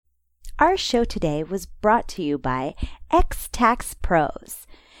Our show today was brought to you by X-Tax Pros.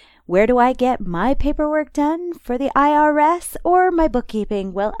 Where do I get my paperwork done for the IRS or my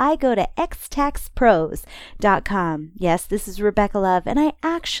bookkeeping? Well, I go to xtaxpros.com. Yes, this is Rebecca Love, and I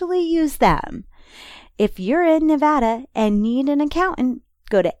actually use them. If you're in Nevada and need an accountant,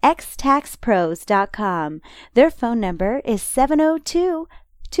 go to xtaxpros.com. Their phone number is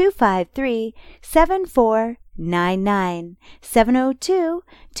 702-253-7499.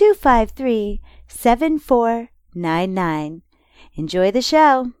 702-253-7499. Enjoy the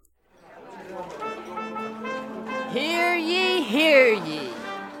show. Hear ye, hear ye.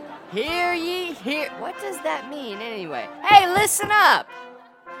 Hear ye, hear. What does that mean anyway? Hey, listen up!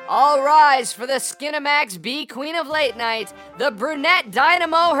 All rise for the Skinamax B Queen of Late Night, the brunette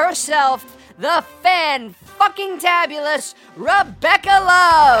dynamo herself, the fan-fucking-tabulous Rebecca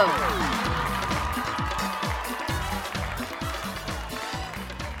Love!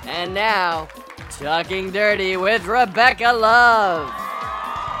 And now, Talking Dirty with Rebecca Love.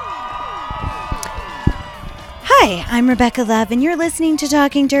 Hi, I'm Rebecca Love, and you're listening to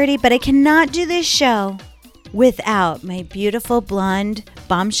Talking Dirty, but I cannot do this show without my beautiful blonde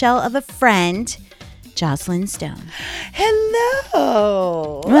bombshell of a friend, Jocelyn Stone.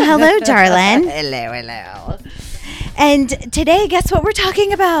 Hello. Well, hello, darling. Hello. And today, guess what we're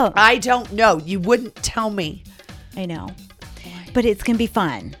talking about? I don't know. You wouldn't tell me. I know, but it's going to be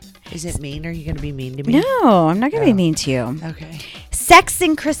fun. Is it mean? Are you going to be mean to me? No, I'm not going to be mean to you. Okay. Sex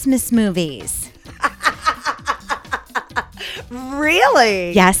in Christmas movies.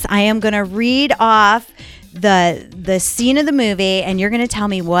 Really? Yes, I am going to read off the scene of the movie, and you're going to tell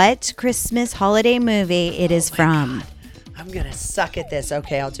me what Christmas holiday movie it is from. God. I'm going to suck at this.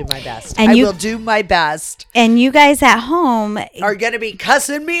 Okay, I'll do my best. And I will do my best. And you guys at home Are going to be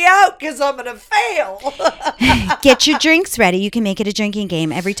cussing me out because I'm going to fail. get your drinks ready. You can make it a drinking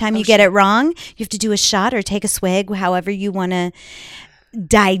game. Every time you get it wrong, you have to do a shot or take a swig, however you want to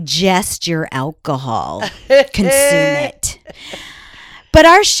digest your alcohol. Consume it. But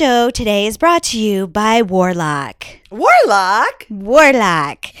our show today is brought to you by Warlock. Warlock?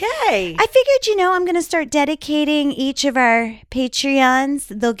 Hey. I figured, I'm going to start dedicating each of our Patreons.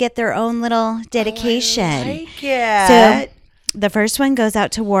 They'll get their own little dedication. I like it. So the first one goes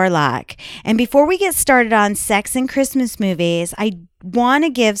out to Warlock. And before we get started on sex and Christmas movies, I want to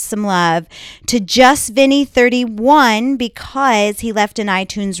give some love to Just Vinny 31 because he left an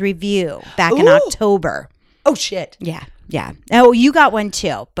iTunes review back in October. Oh, shit. Yeah. Oh, you got one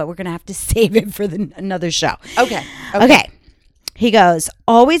too, but we're going to have to save it for another show. Okay. He goes,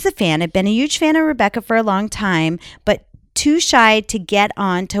 always a fan. I've been a huge fan of Rebecca for a long time, but too shy to get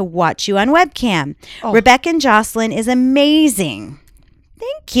on to watch you on webcam. Oh. Rebecca and Jocelyn is amazing.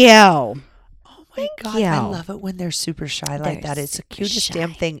 Thank you. Oh my God. I love it when they're super shy like that. It's the cutest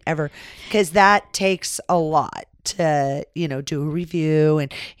damn thing ever because that takes a lot to, do a review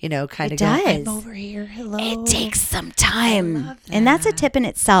and, kind of go, I'm over here. Hello. It takes some time. And that's a tip in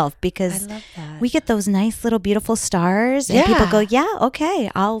itself because we get those nice little beautiful stars and people go, yeah, okay,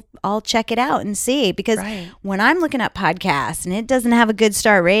 I'll check it out and see. Because when I'm looking at podcasts and it doesn't have a good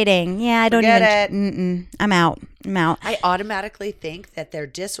star rating, I don't I'm out. I automatically think that they're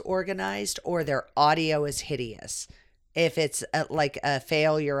disorganized or their audio is hideous. If it's like a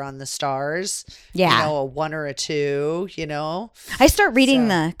failure on the stars, a 1 or a 2, I start reading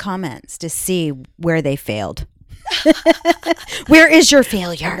the comments to see where they failed. Where is your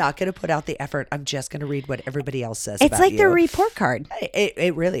failure? I'm not going to put out the effort. I'm just going to read what everybody else says. It's like their report card.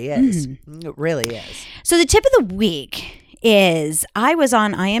 It really is. It really is. So the tip of the week is I was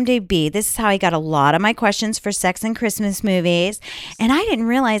on IMDb. This is how I got a lot of my questions for sex and Christmas movies. And I didn't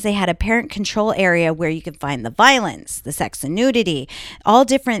realize they had a parent control area where you can find the violence, the sex and nudity, all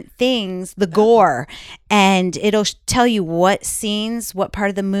different things, the gore. And it'll tell you what scenes, what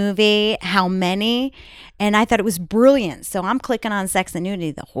part of the movie, how many. And I thought it was brilliant. So I'm clicking on sex and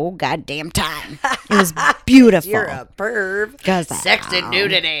nudity the whole goddamn time. It was beautiful. You're a perv. Sex and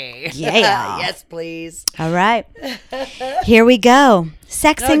nudity. Yeah. Yes, please. All right. Here we go.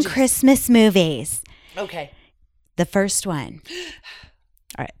 Sex and Christmas movies. Okay. The first one.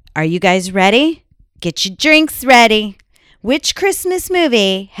 All right. Are you guys ready? Get your drinks ready. Which Christmas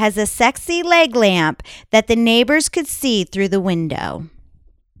movie has a sexy leg lamp that the neighbors could see through the window?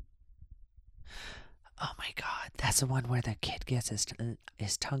 Oh my God. That's the one where the kid gets his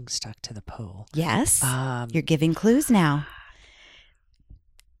tongue stuck to the pole. Yes. You're giving clues now.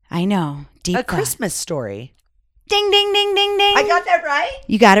 I know. Deep thought. Christmas Story. Ding, ding, ding, ding, ding. I got that right?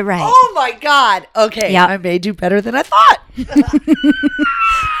 You got it right. Oh my God. Okay. Yep. I may do better than I thought.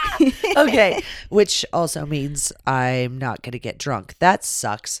 Okay. Which also means I'm not going to get drunk. That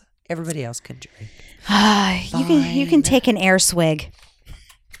sucks. Everybody else can drink. You can take an air swig.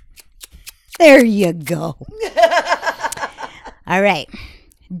 There you go. All right.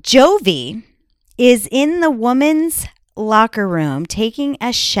 Jovi is in the woman's locker room taking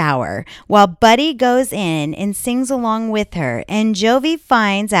a shower while Buddy goes in and sings along with her, and Jovi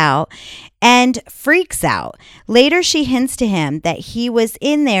finds out and freaks out. Later, she hints to him that he was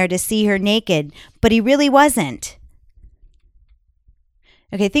in there to see her naked, but he really wasn't.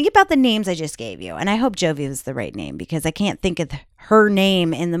 Okay, think about the names I just gave you, and I hope Jovi was the right name because I can't think of her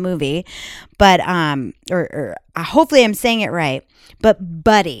name in the movie, but hopefully I'm saying it right. But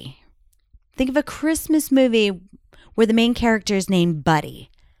Buddy, think of a Christmas movie where the main character is named Buddy,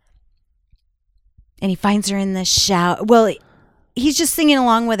 and he finds her in the shower. Well, he's just singing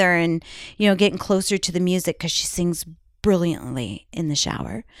along with her, and getting closer to the music because she sings brilliantly in the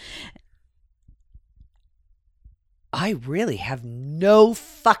shower. I really have no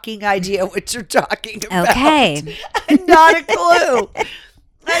fucking idea what you're talking about. Okay. Not a clue.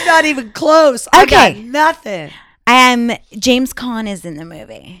 I'm not even close. Okay. I got nothing. James Caan is in the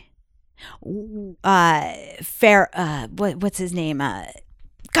movie. What's his name?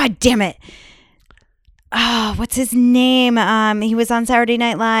 God damn it. Oh, what's his name? He was on Saturday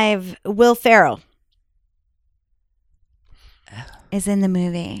Night Live. Will Ferrell is in the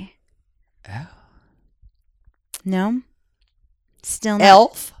movie. Oh. No? Still not.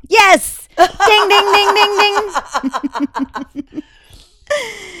 Elf? Yes! Ding, ding, ding, ding, ding.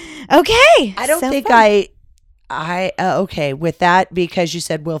 Okay. I don't think fun. Okay, with that, because you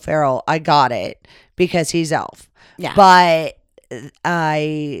said Will Ferrell, I got it because he's Elf. Yeah. But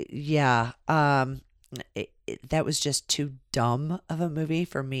that was just too dumb of a movie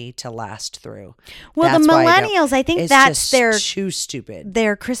for me to last through. Well, that's the millennials, I think that's too stupid.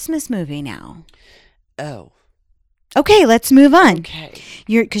 Their Christmas movie now. Oh. Okay, let's move on. Okay.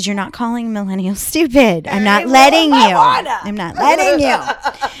 Because you're not calling millennials stupid. I'm not letting you. I'm not letting you.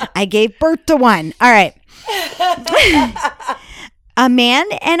 I gave birth to one. All right. A man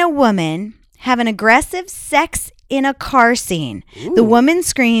and a woman have an aggressive sex in a car scene. Ooh. The woman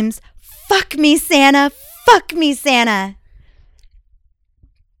screams, "Fuck me, Santa. Fuck me, Santa."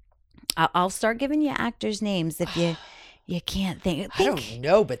 I'll start giving you actors' names if you can't think. I don't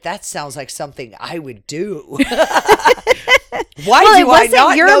know, but that sounds like something I would do. Why do I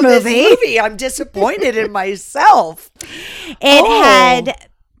not know this movie? I'm disappointed in myself. It had...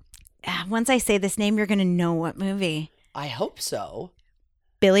 Once I say this name, you're going to know what movie. I hope so.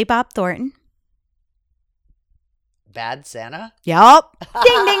 Billy Bob Thornton. Bad Santa? Yup.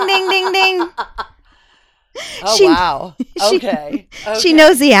 Ding, ding, ding, ding, ding. Wow. Okay. She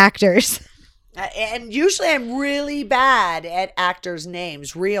knows the actors. And usually I'm really bad at actors'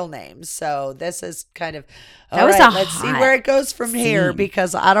 names, real names. So this is kind of, let's see where it goes from here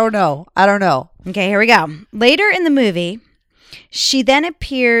because I don't know. Okay, here we go. Later in the movie, she then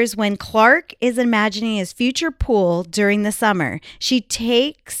appears when Clark is imagining his future pool during the summer. She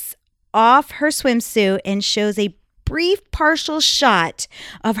takes off her swimsuit and shows a brief partial shot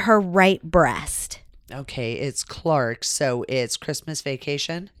of her right breast. Okay, it's Clark, so it's Christmas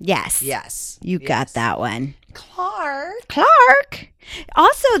Vacation? Yes. You got that one. Clark.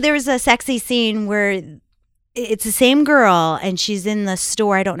 Also, there's a sexy scene where it's the same girl, and she's in the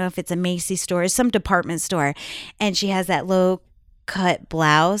store. I don't know if it's a Macy's store, it's some department store, and she has that low-cut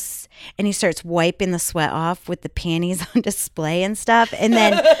blouse, and he starts wiping the sweat off with the panties on display and stuff, and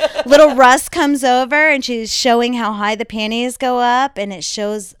then little Russ comes over, and she's showing how high the panties go up, and it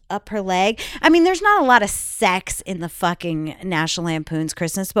shows up her leg. I mean, there's not a lot of sex in the fucking National Lampoon's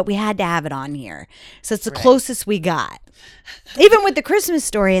Christmas, but we had to have it on here. So it's the closest we got. Even with the Christmas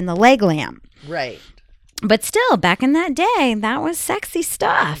Story and the leg lamp. Right. But still, back in that day, that was sexy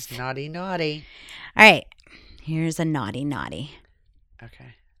stuff. That was naughty. All right. Here's a naughty.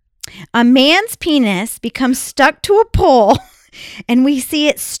 Okay. A man's penis becomes stuck to a pole, and we see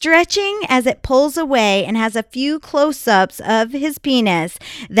it stretching as it pulls away and has a few close-ups of his penis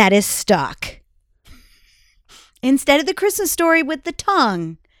that is stuck. Instead of the Christmas Story with the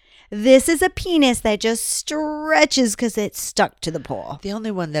tongue, this is a penis that just stretches because it's stuck to the pole. The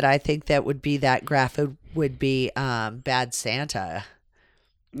only one that I think that would be that graphic would be Bad Santa.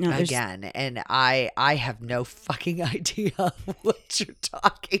 No, again, and I have no fucking idea what you're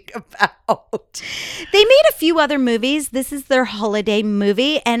talking about. They made a few other movies. This is their holiday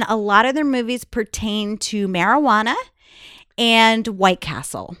movie, and a lot of their movies pertain to marijuana and White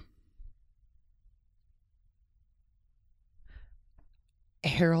Castle.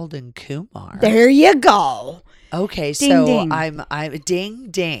 Harold and Kumar. There you go. Okay, ding, so ding. I'm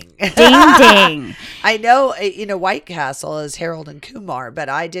ding ding. Ding ding. I know, White Castle is Harold and Kumar, but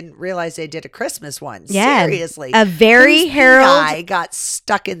I didn't realize they did a Christmas one. Yeah, seriously, a very Harold. I got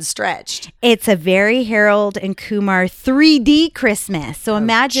stuck and stretched. It's a very Harold and Kumar 3D Christmas. So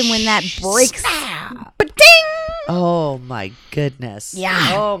imagine when that breaks. Ba-ding! Oh my goodness.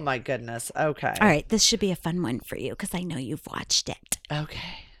 Yeah. Oh my goodness. Okay. All right, this should be a fun one for you because I know you've watched it.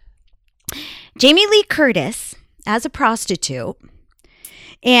 Okay. Jamie Lee Curtis as a prostitute,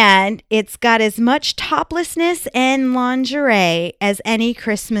 and it's got as much toplessness and lingerie as any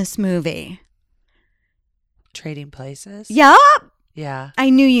Christmas movie. Trading Places. Yup. Yeah. I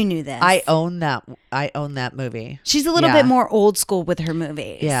knew you knew this. I own that movie. She's a little bit more old school with her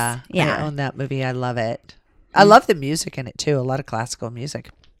movies. Yeah. Yeah. I own that movie. I love it. I love the music in it too. A lot of classical music.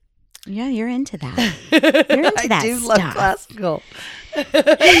 Yeah, you're into that. You're into that I do stuff. love classical.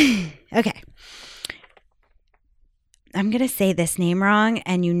 Okay. I'm going to say this name wrong,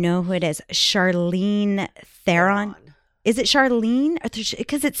 and you know who it is. Charlize Theron. Is it Charlene?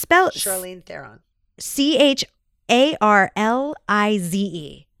 Because it's spelled Charlize Theron. Charlize.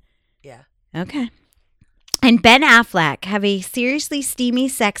 Yeah. Okay. And Ben Affleck have a seriously steamy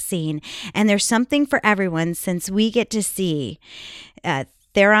sex scene, and there's something for everyone since we get to see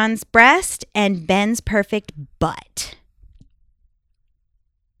Theron's breast and Ben's perfect butt.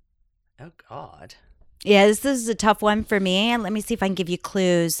 Oh, God. Yeah, this is a tough one for me. And let me see if I can give you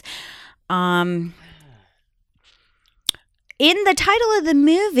clues. In the title of the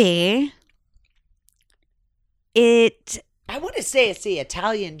movie, I want to say it's the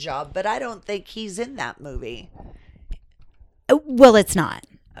Italian Job, but I don't think he's in that movie. Well, it's not.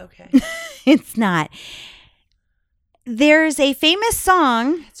 Okay. It's not. There's a famous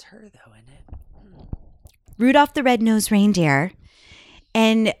song. It's her, though, isn't it? Rudolph the Red-Nosed Reindeer.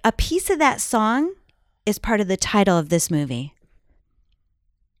 And a piece of that song is part of the title of this movie.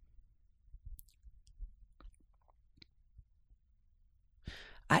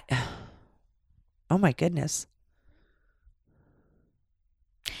 Oh my goodness.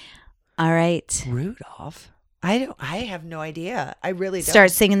 All right. Rudolph? I have no idea. I really don't.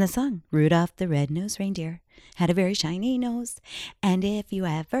 Start singing the song. Rudolph the Red-Nosed Reindeer had a very shiny nose, and if you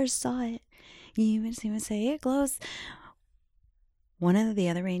ever saw it, you would say it glows. One of the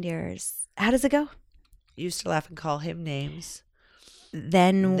other reindeers. How does it go? Used to laugh and call him names.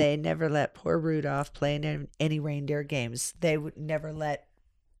 Then They never let poor Rudolph play in any reindeer games. They would never let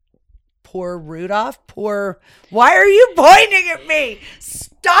poor Rudolph. Why are you pointing at me?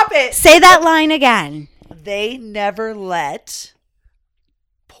 Stop it. say that line again. They never let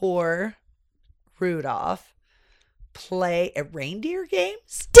poor Rudolph play at reindeer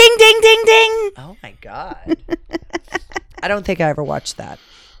games? Ding, ding, ding, ding. Oh my God. I don't think I ever watched that.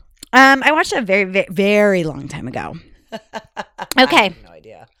 I watched it a very, very, very long time ago. Okay. I have no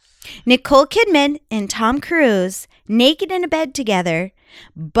idea. Nicole Kidman and Tom Cruise naked in a bed together,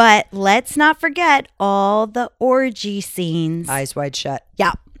 but let's not forget all the orgy scenes. Eyes Wide Shut.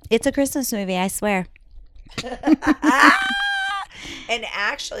 Yeah, it's a Christmas movie, I swear. And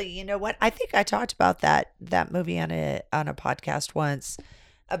actually, you know what? I think I talked about that movie on a podcast once,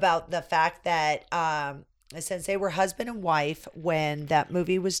 about the fact that since they were husband and wife when that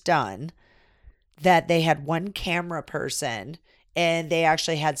movie was done, that they had one camera person and they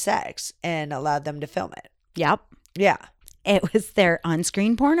actually had sex and allowed them to film it. Yep. Yeah. It was their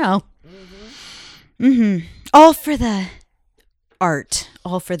on-screen porno. Mm-hmm. All for the art.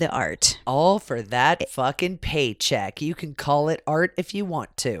 All for the art. All for that fucking paycheck. You can call it art if you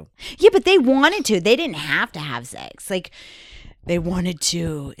want to. Yeah, but they wanted to. They didn't have to have sex. Like, they wanted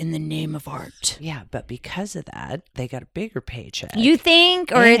to in the name of art. Yeah, but because of that, they got a bigger paycheck. You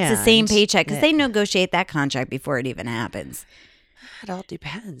think? Or it's the same And paycheck? Because they negotiate that contract before it even happens. It all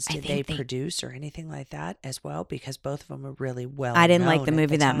depends. I Did think they they- produce or anything like that as well? Because both of them are really well. I didn't like known the at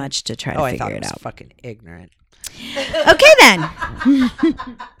movie that time. much to try to I figure thought it it was out. fucking ignorant. Okay, then.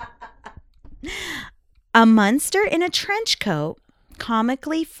 A monster in a trench coat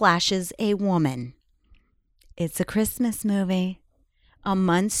comically flashes a woman. It's a Christmas movie. A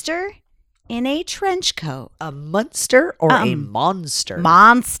monster in a trench coat. A monster or a monster?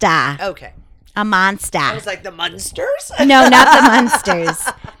 Monster. Okay. A monster. I was like, the Munsters? No, not the monsters.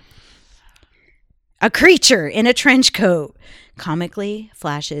 A creature in a trench coat comically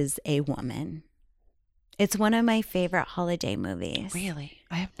flashes a woman. It's one of my favorite holiday movies. Really?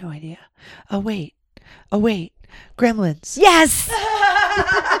 I have no idea. Oh, wait. Gremlins. Yes.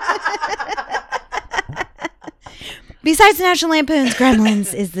 Besides National Lampoon's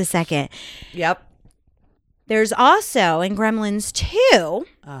Gremlins is the second. Yep. There's also in Gremlins 2,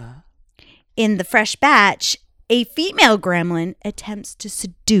 in the fresh batch, a female gremlin attempts to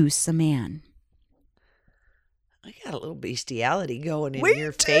seduce a man. I got a little bestiality going in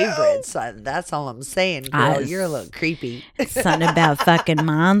your favorites. That's all I'm saying, girl. You're a little creepy. Something about fucking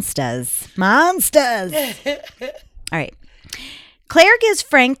monsters. Monsters. All right. Claire gives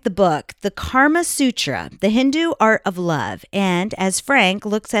Frank the book, The Karma Sutra, the Hindu art of love. And as Frank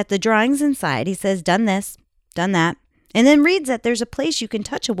looks at the drawings inside, he says, done this, done that. And then reads that there's a place you can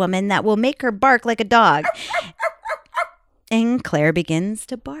touch a woman that will make her bark like a dog. And Claire begins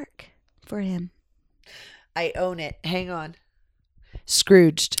to bark for him. I own it. Hang on.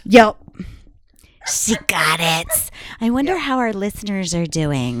 Scrooged. Yep. She got it. I wonder how our listeners are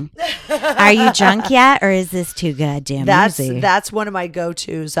doing. Are you drunk yet, or is this too goddamn easy? That's one of my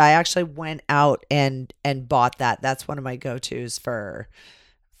go-tos. I actually went out and bought that. That's one of my go-tos for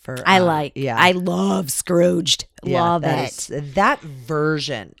I love Scrooged. Love it. That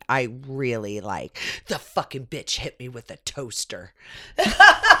version I really like. The fucking bitch hit me with a toaster.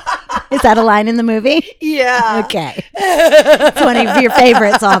 Is that a line in the movie? Yeah. Okay. It's one of your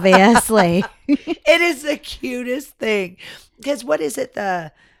favorites, obviously. It is the cutest thing. Because what is it?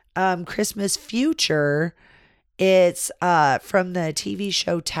 The Christmas Future. It's from the TV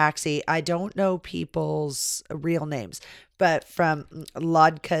show Taxi. I don't know people's real names, but from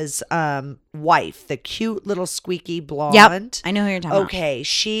Lodka's wife, the cute little squeaky blonde. Yep, I know who you're talking about. Okay,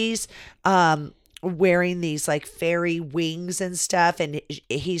 she's wearing these like fairy wings and stuff, and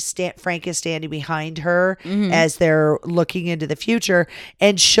Frank is standing behind her as they're looking into the future,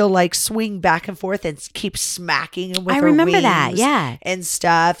 and she'll like swing back and forth and keep smacking him with her remember wings that, yeah, and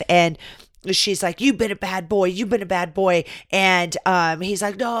stuff, and she's like, you've been a bad boy. You've been a bad boy. And he's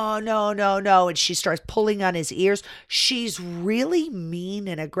like, no. And she starts pulling on his ears. She's really mean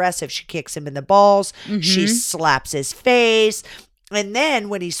and aggressive. She kicks him in the balls. She slaps his face. And then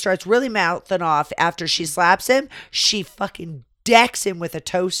when he starts really mouthing off after she slaps him, she fucking decks him with a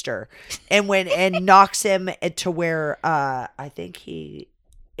toaster and knocks him to where I think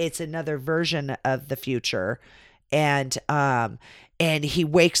it's another version of the future. And he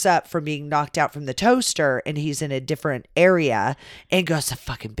wakes up from being knocked out from the toaster, and he's in a different area and goes, the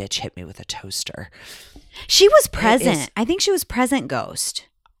fucking bitch hit me with a toaster. She was present. I think she was present ghost.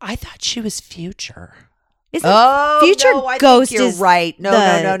 I thought she was future. Future no, I ghost think you're is right.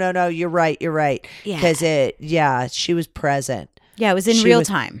 No. You're right. Yeah. Because she was present. Yeah, it was in real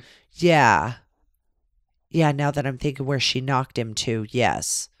time. Yeah. Yeah, now that I'm thinking where she knocked him to,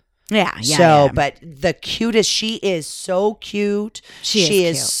 yes. Yeah. But the cutest, she is so cute. She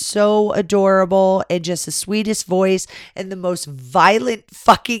is so adorable and just the sweetest voice and the most violent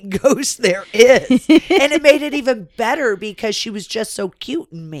fucking ghost there is. And it made it even better because she was just so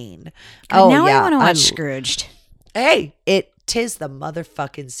cute and mean. Now I want to watch Scrooged. Hey, tis the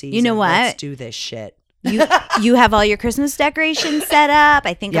motherfucking season. You know what? Let's do this shit. You have all your Christmas decorations set up.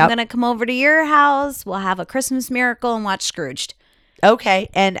 I think I'm going to come over to your house. We'll have a Christmas miracle and watch Scrooged. Okay.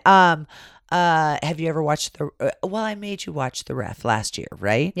 And have you ever watched I made you watch The Ref last year,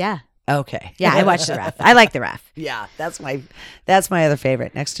 right? Yeah. Okay. Yeah, I watched The Ref. I like The Ref. Yeah, that's my other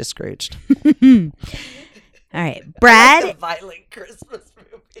favorite next to Scrooged. All right. Brad. I like the violent Christmas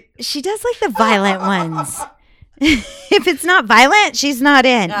movie. She does like the violent ones. If it's not violent, she's not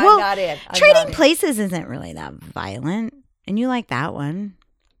in. I'm not in. Trading Places isn't really that violent. And you like that one.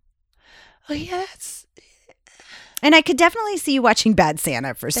 Oh, yeah, that's... And I could definitely see you watching Bad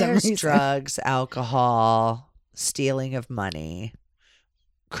Santa for some reason. Drugs, alcohol, stealing of money,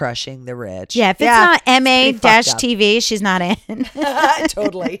 crushing the rich. Yeah, if it's not MA-TV, she's not in.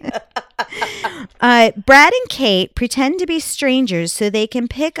 Totally. Brad and Kate pretend to be strangers so they can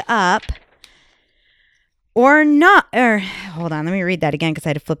pick up or not. Hold on, let me read that again because I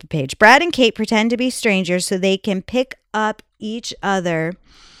had to flip a page. Brad and Kate pretend to be strangers so they can pick up each other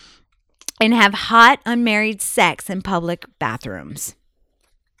and have hot, unmarried sex in public bathrooms.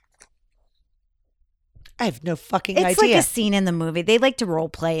 I have no fucking idea. It's like a scene in the movie. They like to role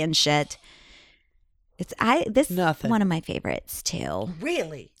play and shit. Nothing. One of my favorites too.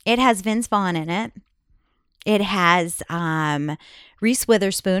 Really? It has Vince Vaughn in it. It has Reese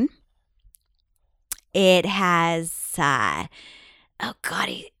Witherspoon. It has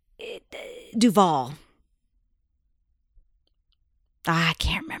Duvall. I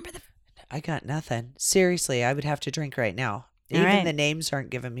can't remember I got nothing. Seriously, I would have to drink right now. Even the names aren't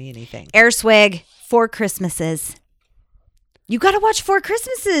giving me anything. Air Swig, Four Christmases. You got to watch Four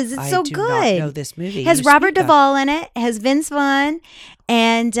Christmases. It's so good. I do not know this movie. It has Robert Duvall in it. It has Vince Vaughn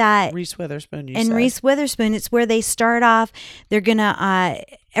and Reese Witherspoon. Reese Witherspoon. It's where they start off. They're gonna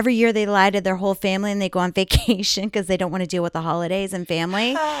every year they lie to their whole family and they go on vacation because they don't want to deal with the holidays and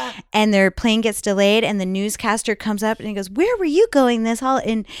family. And their plane gets delayed and the newscaster comes up and he goes, "Where were you going this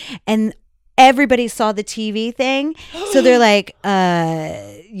holiday?" And everybody saw the TV thing. So they're like,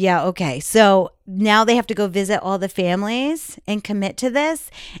 yeah, okay. So now they have to go visit all the families and commit to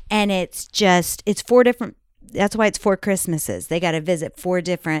this. And it's 4 different, that's why it's 4 Christmases. They got to visit 4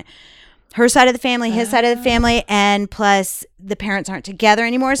 different, her side of the family, his side of the family, and plus the parents aren't together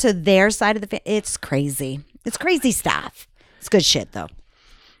anymore. So their side of the family, it's crazy. It's crazy stuff. It's good shit though.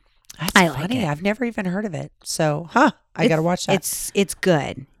 That's funny. Like it. I've never even heard of it. So, I got to watch that. It's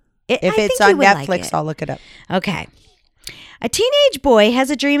good. If it's on Netflix, I'll look it up. Okay. A teenage boy has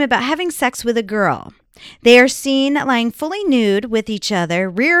a dream about having sex with a girl. They are seen lying fully nude with each other,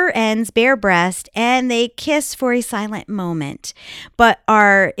 rear ends, bare breast, and they kiss for a silent moment, but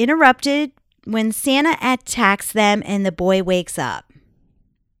are interrupted when Santa attacks them and the boy wakes up.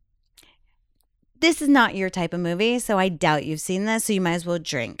 This is not your type of movie, so I doubt you've seen this, so you might as well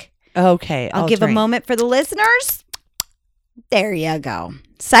drink. Okay. I'll give drink. A moment for the listeners. There you go.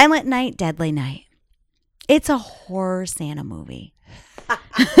 Silent Night, Deadly Night. It's a horror Santa movie. All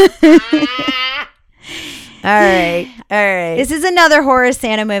right. This is another horror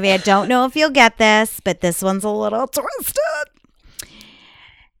Santa movie. I don't know if you'll get this, but this one's a little twisted.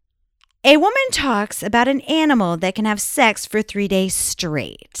 A woman talks about an animal that can have sex for 3 days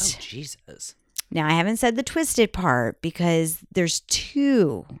straight. Oh, Jesus. Now, I haven't said the twisted part because there's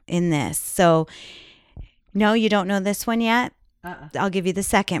 2 in this. So, no, you don't know this one yet? I'll give you the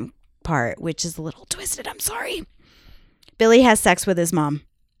second part, which is a little twisted. I'm sorry. Billy has sex with his mom.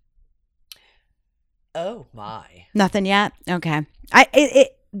 Oh, my. Nothing yet? Okay.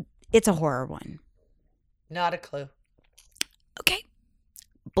 It's a horror one. Not a clue. Okay.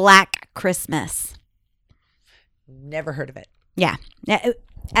 Black Christmas. Never heard of it. Yeah.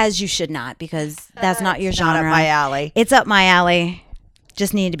 As you should not, because that's not your genre. Not up my alley. It's up my alley.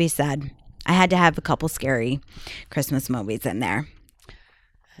 Just needed to be said. I had to have a couple scary Christmas movies in there.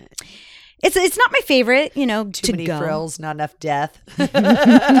 It's not my favorite, Too many frills, not enough death.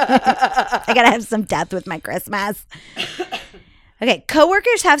 I got to have some death with my Christmas. Okay,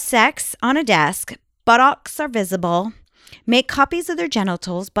 coworkers have sex on a desk. Buttocks are visible. Make copies of their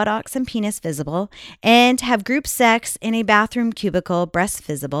genitals, buttocks and penis visible, and have group sex in a bathroom cubicle, breasts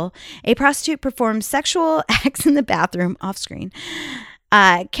visible. A prostitute performs sexual acts in the bathroom, off screen.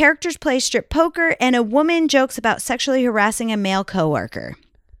 Characters play strip poker, and a woman jokes about sexually harassing a male coworker.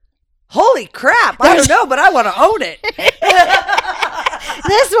 Holy crap. I don't know, but I want to own it.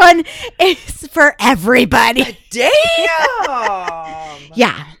 This one is for everybody. Damn.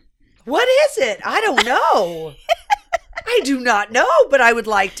 Yeah. What is it? I don't know. I do not know, but I would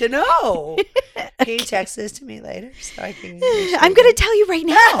like to know. Can you text this to me later so I can? I'm going to tell you right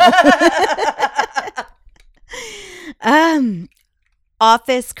now.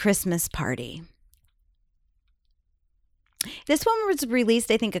 Office Christmas Party. This one was released,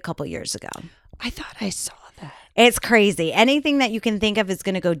 I think, a couple years ago. I thought I saw that. It's crazy. Anything that you can think of is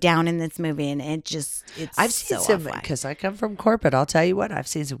going to go down in this movie, and I've seen some, because I come from corporate, I'll tell you what, I've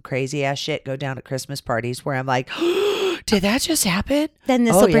seen some crazy ass shit go down at Christmas parties where I'm like, did that just happen? Then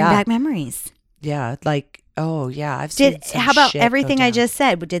this will bring back memories. Yeah, like, I've seen some How about shit everything I just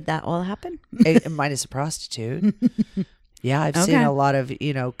said? Did that all happen? Minus a prostitute. Yeah, I've seen a lot of,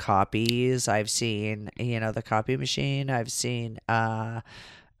 copies. I've seen, the copy machine. I've seen, desk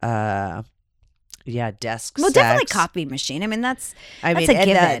Well, sex. definitely copy machine. I mean, that's a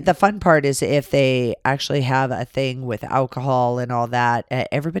given. And the fun part is if they actually have a thing with alcohol and all that,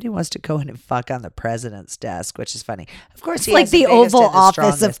 everybody wants to go in and fuck on the president's desk, which is funny. Of course, it's like the Oval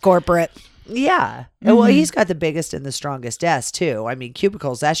Office of corporate. Yeah. Mm-hmm. Well, he's got the biggest and the strongest desk, too. I mean,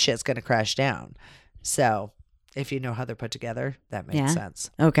 cubicles, that shit's going to crash down. So if you know how they're put together, that makes sense.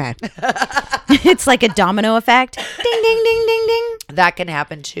 Okay. It's like a domino effect. Ding, ding, ding, ding, ding. That can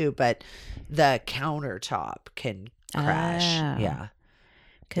happen too, but the countertop can crash. Yeah.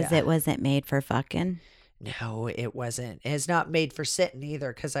 Because it wasn't made for fucking. No, it wasn't. It's not made for sitting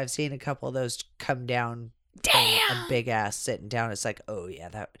either, because I've seen a couple of those come down. Damn. A big ass sitting down. It's like, oh yeah,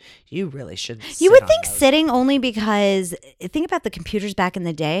 that you really shouldn't sit You would think on those. sitting only because, think about the computers back in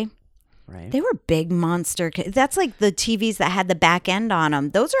the day. Right. They were big monster. That's like the TVs that had the back end on them.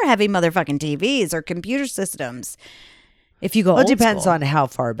 Those are heavy motherfucking TVs or computer systems. If you go, well, it depends on how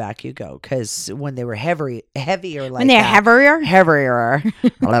far back you go. Because when they were heavier, like when they're heavier,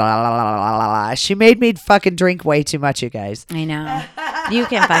 she made me fucking drink way too much, you guys. I know. You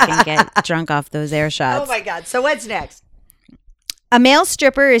can fucking get drunk off those air shots. Oh my god! So what's next? A male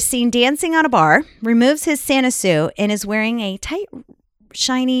stripper is seen dancing on a bar, removes his Santa suit, and is wearing a tight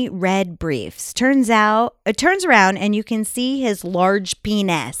shiny red briefs. Turns around and you can see his large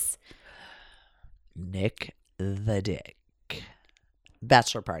penis. Nick the Dick.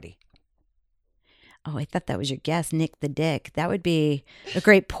 Bachelor Party. Oh, I thought that was your guess, Nick the Dick. That would be a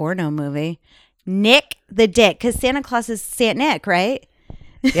great porno movie. Nick the Dick, because Santa Claus is Saint Nick, right?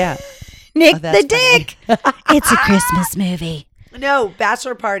 Yeah. Nick the Dick. It's a Christmas movie. No,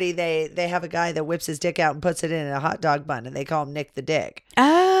 Bachelor Party, they have a guy that whips his dick out and puts it in a hot dog bun, and they call him Nick the Dick.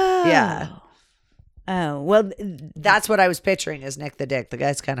 Oh. Yeah. Oh, well. That's what I was picturing as Nick the Dick. The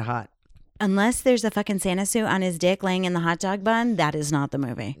guy's kind of hot. Unless there's a fucking Santa suit on his dick laying in the hot dog bun, that is not the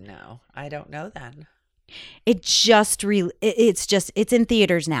movie. No, I don't know that. It's in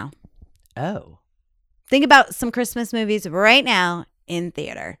theaters now. Oh. Think about some Christmas movies right now in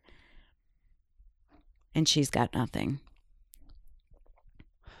theater. And she's got nothing.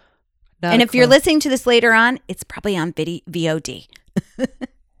 And if you're listening to this later on, it's probably on VOD.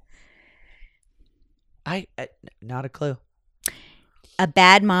 Not a clue. A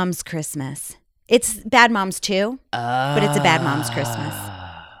Bad Mom's Christmas. It's Bad Moms 2, but it's a Bad Mom's Christmas.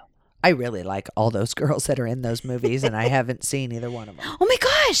 I really like all those girls that are in those movies, and I haven't seen either one of them. Oh my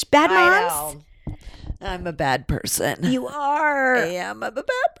gosh, Bad Moms. I'm a bad person. You are. I am. I'm a bad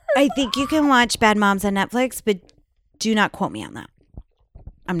person. I think you can watch Bad Moms on Netflix, but do not quote me on that.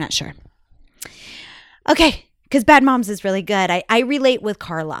 I'm not sure. Okay, because Bad Moms is really good. I relate with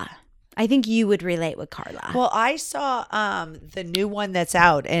Carla. I think you would relate with Carla. Well, I saw the new one that's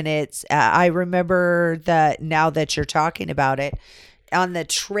out, and it's I remember that now that you're talking about it, on the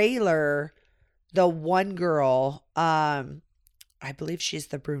trailer, the one girl, I believe she's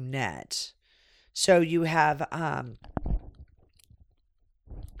the brunette. So you have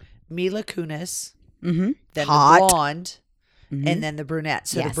Mila Kunis, then hot. the blonde, and then the brunette.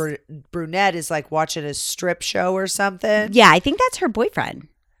 So Yes. the brunette is like watching a strip show or something. Yeah, I think that's her boyfriend.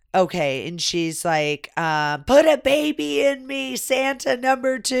 Okay, and she's like, put a baby in me, Santa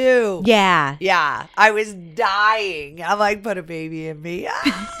number 2. Yeah. Yeah, I was dying. I'm like, put a baby in me.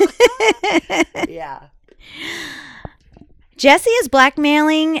 Yeah. Jesse is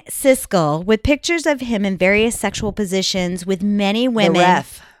blackmailing Siskel with pictures of him in various sexual positions with many women. The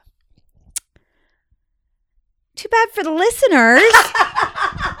ref. Too bad for the listeners.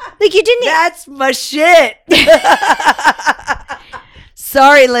 Like you didn't. That's my shit.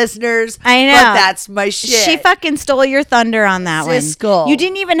 Sorry, listeners. I know. But that's my shit. She fucking stole your thunder on that Siskel. one. You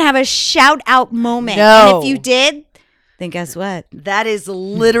didn't even have a shout out moment. No. And if you did, then guess what? That is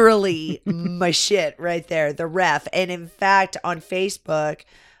literally my shit right there, the ref. And in fact, on Facebook,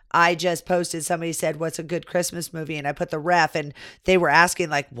 I just posted, somebody said, what's a good Christmas movie? And I put the ref, and they were asking,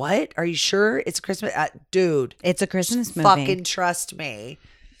 like, what? Are you sure it's Christmas? Dude. It's a Christmas movie. Fucking trust me.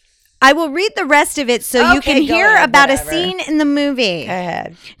 I will read the rest of it so you Okay, can go hear ahead, about whatever. a scene in the movie. Go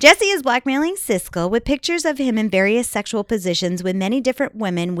ahead. Jesse is blackmailing Siskel with pictures of him in various sexual positions with many different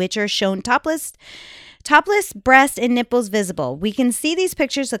women, which are shown topless, breast, and nipples visible. We can see these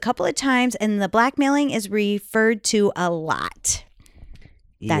pictures a couple of times, and the blackmailing is referred to a lot.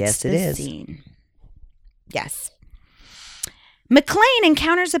 That's Yes, it the is. scene. Yes. McLean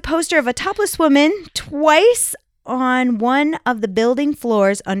encounters a poster of a topless woman twice on one of the building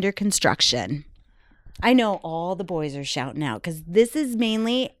floors under construction. I know all the boys are shouting out because this is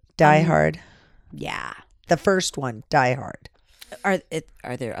mainly Die Hard. Yeah. The first one, Die Hard. Are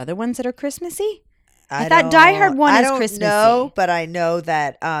there other ones that are Christmassy? I thought Die Hard 1 is Christmassy. No, but I know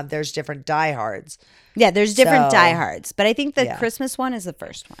that there's different Die Hards. Yeah, there's different So, Die Hards, but I think the yeah. Christmas one is the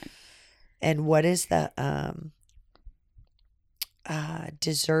first one. And what is the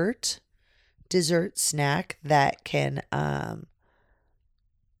dessert snack that can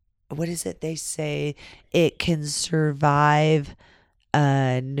what is it they say it can survive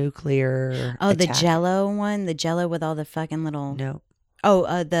a nuclear Oh, the attack? Jell-O one, the Jell-O with all the fucking little No.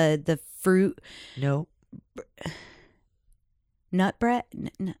 Oh, the fruit No. nut bread.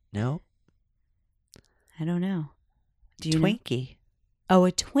 No. I don't know. Do you know? Twinkie. Oh,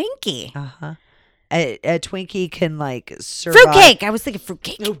 a Twinkie. Uh-huh. A Twinkie can like survive. Fruitcake. I was thinking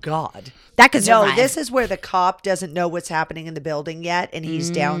fruitcake. Oh God. That could survive. No, this is where the cop doesn't know what's happening in the building yet, and he's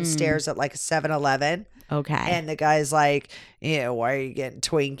downstairs at like a 7-Eleven. Okay. And the guy's like, why are you getting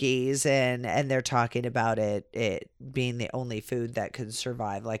Twinkies? And they're talking about it being the only food that can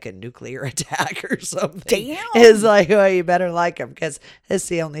survive like a nuclear attack or something. Damn. It's like, well, you better like them because it's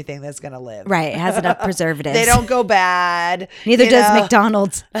the only thing that's going to live. Right. It has enough preservatives. They don't go bad. Neither you does know?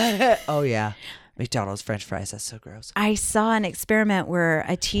 McDonald's. Oh, yeah. McDonald's French fries. That's so gross. I saw an experiment where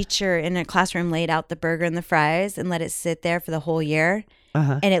a teacher in a classroom laid out the burger and the fries and let it sit there for the whole year.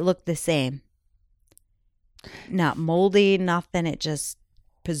 Uh-huh. And it looked the same. Not moldy, nothing. It just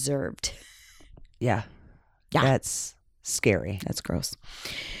preserved. Yeah. That's scary. That's gross.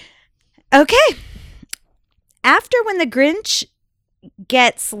 Okay. After when the Grinch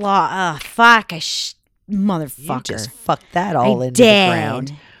gets motherfucker. You just fucked that all into the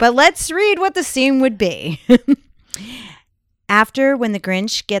ground. But let's read what the scene would be. After when the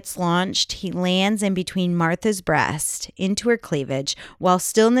Grinch gets launched, he lands in between Martha's breast into her cleavage. While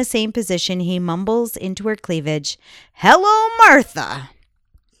still in the same position, he mumbles into her cleavage, "Hello, Martha."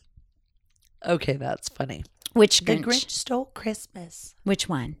 Okay, that's funny. Which The Grinch? Grinch Stole Christmas. Which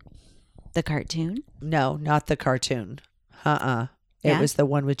one? The cartoon? No, not the cartoon. It Yeah? was the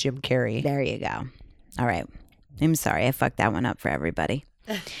one with Jim Carrey. There you go. All right. I'm sorry. I fucked that one up for everybody.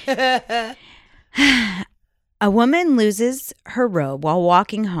 A woman loses her robe while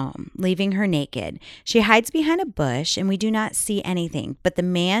walking home, leaving her naked. She hides behind a bush and we do not see anything. But the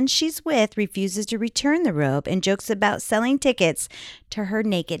man she's with refuses to return the robe and jokes about selling tickets to her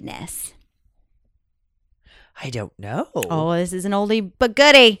nakedness. I don't know. Oh, this is an oldie but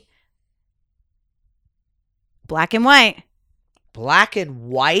goodie. Black and white. Black and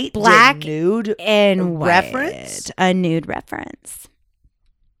white? Black nude and white. reference? A nude reference.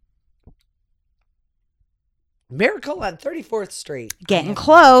 Miracle on 34th Street. Getting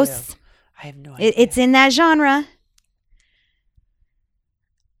close. I have no idea. It's in that genre.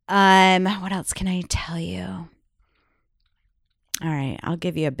 What else can I tell you? All right, I'll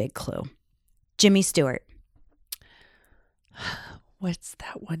give you a big clue. Jimmy Stewart. What's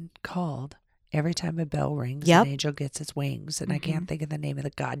that one called? Every time a bell rings, Yep. an angel gets its wings, and I can't think of the name of the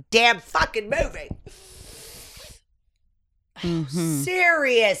goddamn fucking movie.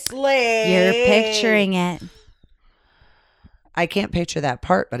 Seriously. You're picturing it. I can't picture that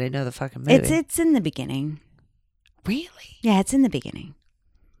part, but I know the fucking movie. It's in the beginning. Really? Yeah, it's in the beginning.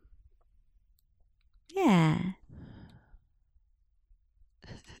 Yeah.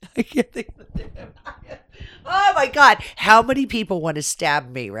 I can't think of the name. Oh my God. How many people want to stab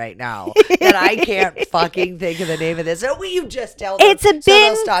me right now that I can't fucking think of the name of this? Oh, will you just tell them? It's a so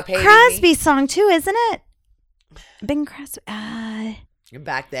they'll stop Bing hating Crosby me? song too, isn't it? Bing Crosby.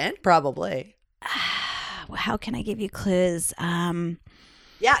 Back then, probably. How can I give you clues? Yeah,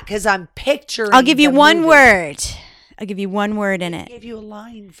 because I'm picturing. I'll give you the one movie. word. I'll give you one word in I it. give you a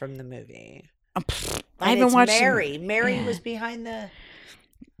line from the movie. I haven't watched Mary. Mary Yeah. was behind the.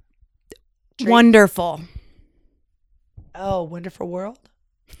 Wonderful. Oh, Wonderful World.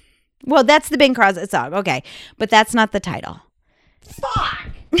 Well, that's the Bing Crosby song. Okay, but that's not the title. Fuck.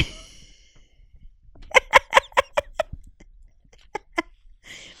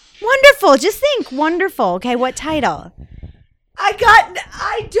 Wonderful. Just think. Wonderful. Okay, what title? I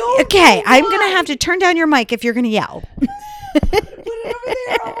don't. Okay, know I'm going to why. have to turn down your mic if you're going to yell. Put it over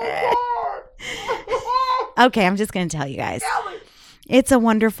there. Oh my God. Okay, I'm just going to tell you guys. Tell me. It's A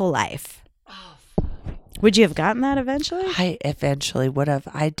Wonderful Life. Would you have gotten that eventually? I eventually would have.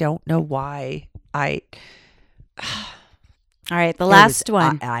 I don't know why. All right, the last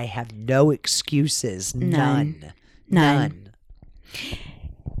one. I have no excuses. None. None.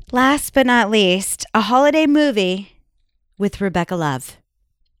 Last but not least, a holiday movie with Rebecca Love.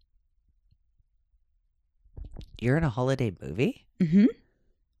 You're in a holiday movie? Mm-hmm.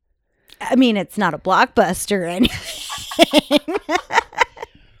 I mean, it's not a blockbuster or anything.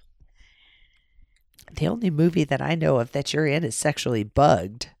 The only movie that I know of that you're in is Sexually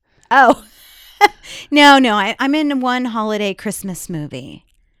Bugged. Oh, no. I'm in one holiday Christmas movie.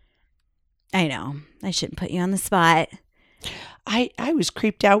 I know. I shouldn't put you on the spot. I was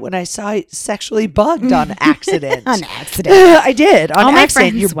creeped out when I saw Sexually Bugged on accident. On accident. I did. On All my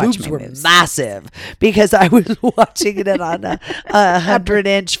accident. Your friends watch boobs my were movies. massive because I was watching it on a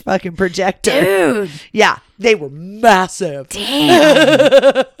 100-inch fucking projector. Dude. Yeah, they were massive.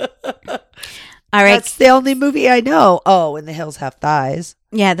 Damn. All right. That's the only movie I know. Oh, and The Hills Have Thighs.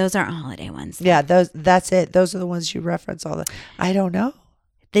 Yeah, those aren't holiday ones. Yeah, that's it. Those are the ones you reference all the. I don't know.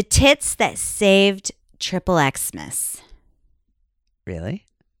 The Tits That Saved Triple Xmas. Really?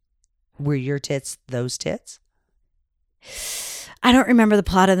 Were your tits those tits? I don't remember the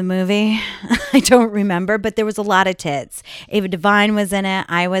plot of the movie. I don't remember, but there was a lot of tits. Ava Devine was in it.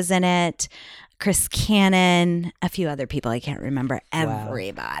 I was in it. Chris Cannon, a few other people. I can't remember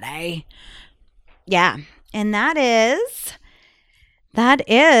everybody. Yeah. And that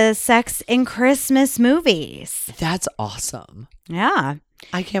is Sex and Christmas movies. That's awesome. Yeah.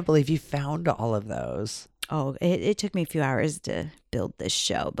 I can't believe you found all of those. Oh, it took me a few hours to build this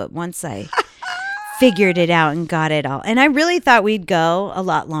show, but once I figured it out and got it all, and I really thought we'd go a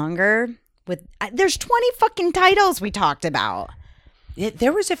lot longer with, there's 20 fucking titles we talked about.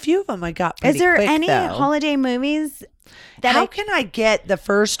 There was a few of them I got pretty Is there quick, any though. holiday movies that How can I get the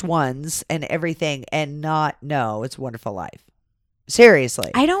first ones and everything and not know It's a Wonderful Life?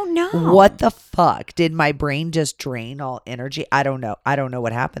 Seriously. I don't know. What the fuck? Did my brain just drain all energy? I don't know. I don't know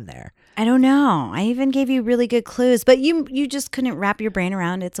what happened there. I don't know. I even gave you really good clues, but you just couldn't wrap your brain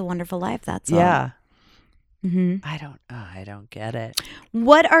around It's a Wonderful Life. That's all. Yeah. Mm-hmm. I don't get it.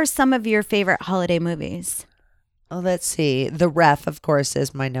 What are some of your favorite holiday movies? Well, let's see. The Ref, of course,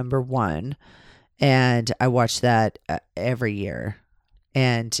 is my number one. And I watch that every year.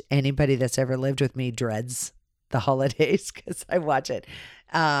 And anybody that's ever lived with me dreads the holidays because I watch it.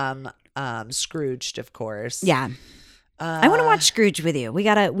 Scrooged, of course. Yeah. I want to watch Scrooge with you. We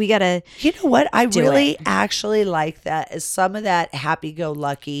gotta. You know what? I really it. actually like that. Is some of that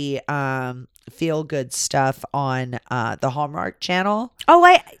happy-go-lucky, feel good stuff on the Hallmark Channel.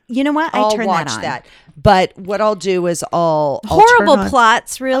 Oh, you know what? I'll turn watch that on. that. But what I'll do is I'll horrible turn on,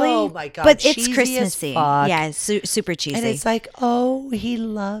 plots, really. Oh my God, but it's cheesy Christmassy. as fuck. Yeah, super cheesy. And it's like, oh, he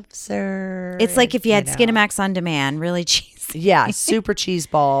loves her. It's like if you had know. Skinamax on demand, really cheesy. Yeah, super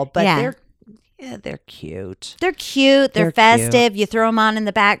cheeseball. But Yeah. they're cute. They're cute. They're They're festive. You throw them on in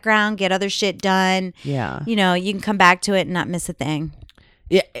the background, get other shit done. Yeah. You know, you can come back to it and not miss a thing.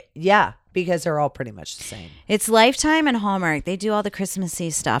 Yeah, because they're all pretty much the same. It's Lifetime and Hallmark. They do all the Christmassy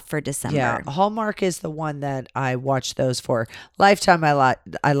stuff for December. Yeah, Hallmark is the one that I watch those for. Lifetime, I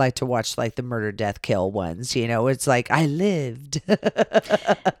like to watch like the murder, death, kill ones. You know, it's like I lived.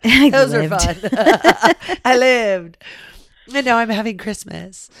 Those are fun. I lived. And now I'm having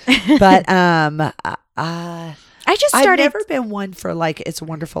Christmas. But I just started. I've never been one for like It's a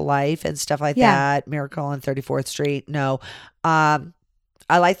Wonderful Life and stuff like that. Miracle on 34th Street. No.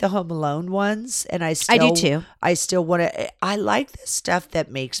 I like the Home Alone ones, and I do too. I still want to. I like the stuff that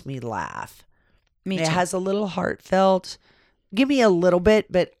makes me laugh. Me too. It has a little heartfelt. Give me a little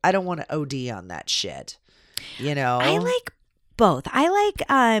bit, but I don't want to OD on that shit. You know, I like both. I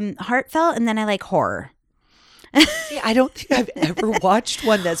like heartfelt, and then I like horror. See, I don't think I've ever watched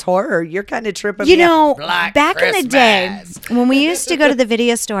one that's horror. You're kind of tripping me You know, up. back in the day when we used to go to the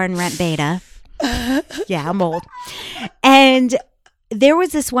video store and rent Beta. Yeah, I'm old. And there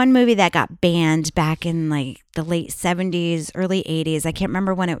was this one movie that got banned back in like the late 70s, early 80s. I can't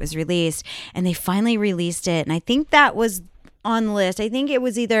remember when it was released. And they finally released it. And I think that was on the list. I think it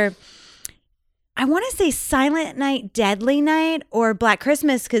was either, I want to say Silent Night, Deadly Night, or Black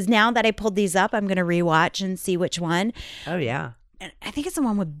Christmas. Because now that I pulled these up, I'm going to rewatch and see which one. Oh, yeah. And I think it's the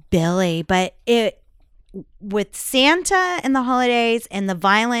one with Billy. But with Santa and the holidays and the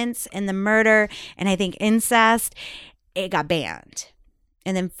violence and the murder and I think incest, it got banned.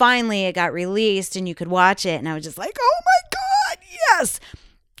 And then finally it got released and you could watch it. And I was just like, oh my God, yes.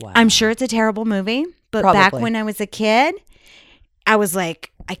 Wow. I'm sure it's a terrible movie. But back when I was a kid, I was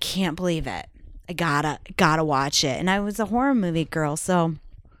like, I can't believe it. I gotta watch it. And I was a horror movie girl. So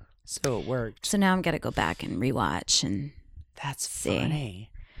it worked. So now I'm going to go back and rewatch. And that's see. Funny.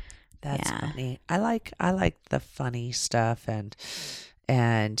 That's funny. I like the funny stuff and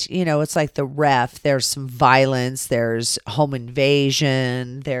you know, it's like the Ref. There's some violence. There's home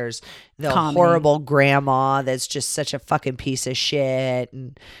invasion. There's the comedy. Horrible grandma that's just such a fucking piece of shit.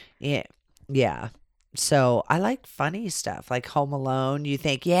 And yeah. So I like funny stuff like Home Alone. You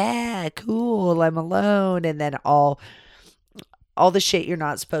think, yeah, cool, I'm alone. And then all the shit you're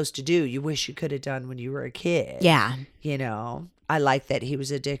not supposed to do, you wish you could have done when you were a kid. Yeah. You know? I like that he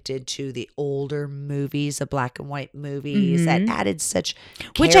was addicted to the older movies, the black and white movies that added such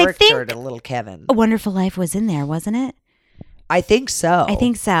character to little Kevin. A Wonderful Life was in there, wasn't it? I think so. I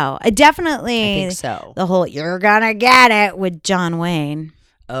think so. Definitely. I think so. The whole "you're gonna get it" with John Wayne.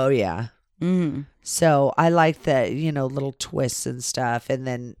 Oh yeah. Mm. So I like the little twists and stuff, and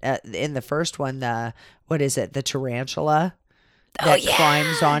then in the first one, the tarantula that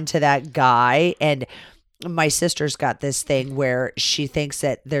climbs onto that guy. And my sister's got this thing where she thinks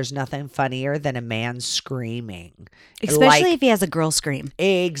that there's nothing funnier than a man screaming. Especially if he has a girl scream.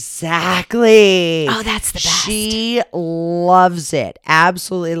 Exactly. Oh, that's the best. She loves it.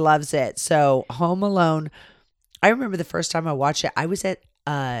 Absolutely loves it. So Home Alone, I remember the first time I watched it, I was at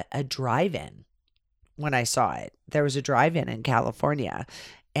a drive-in when I saw it. There was a drive-in in California.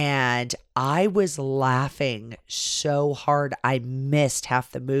 And I was laughing so hard I missed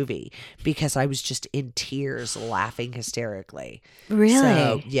half the movie because I was just in tears laughing hysterically. Really?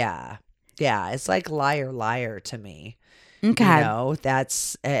 So, yeah. Yeah. It's like Liar, Liar to me. Okay. You know,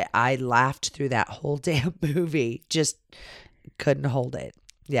 that's, I laughed through that whole damn movie. Just couldn't hold it.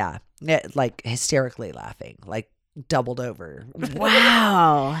 Yeah. Like hysterically laughing, like doubled over.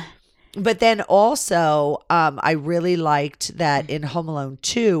 Wow. But then also, I really liked that in Home Alone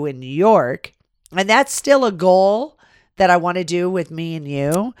 2 in New York, and that's still a goal that I want to do with me and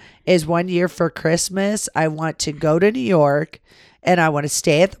you, is one year for Christmas, I want to go to New York and I want to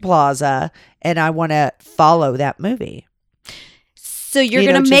stay at the Plaza and I want to follow that movie. So you're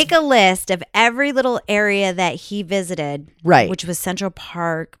going to make a list of every little area that he visited. Right. Which was Central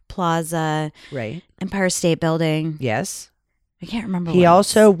Park, Plaza. Right. Empire State Building. Yes. I can't remember. He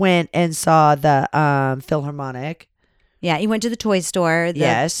also went and saw the Philharmonic. Yeah, he went to the toy store.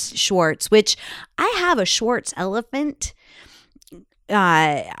 Yes. Schwartz, which I have a Schwartz elephant.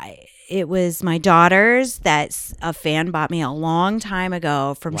 It was my daughter's that a fan bought me a long time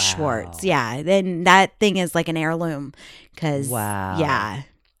ago from Schwartz. Yeah, then that thing is like an heirloom. Wow. Yeah.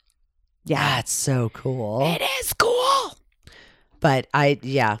 That's so cool. It is cool. But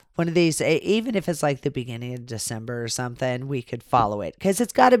one of these, even if it's like the beginning of December or something, we could follow it because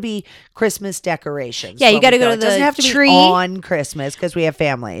it's got to be Christmas decorations. Yeah, you got to go to the doesn't have to tree be on Christmas because we have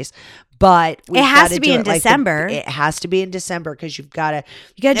families, but it has to be in December. It has to be in December because you got to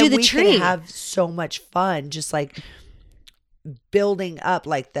do the tree. We could have so much fun, just like building up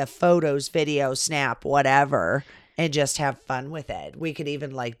like the photos, video, snap, whatever. And just have fun with it. We could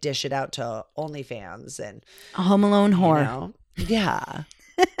even like dish it out to OnlyFans and a Home Alone whore. Yeah.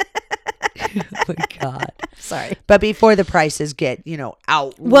 Oh my God. Sorry. But before the prices get,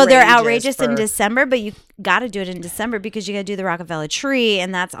 outrageous. Well, they're outrageous in December, but you got to do it in December because you got to do the Rockefeller tree,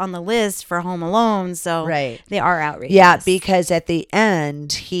 and that's on the list for Home Alone. So they are outrageous. Yeah, because at the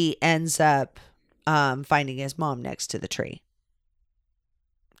end, he ends up finding his mom next to the tree.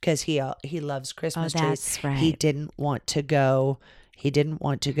 Because he loves Christmas trees. That's right. He didn't want to go. He didn't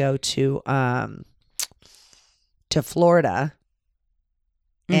want to go to Florida,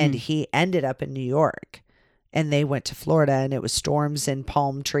 and he ended up in New York. And they went to Florida, and it was storms and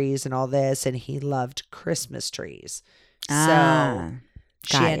palm trees and all this. And he loved Christmas trees, so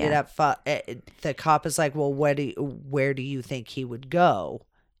she ended up. The cop is like, "Well, where do you think he would go?"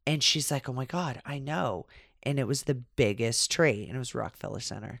 And she's like, "Oh my God, I know." And it was the biggest tree, and it was Rockefeller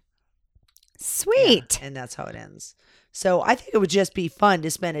Center. Sweet. Yeah, and that's how it ends. So I think it would just be fun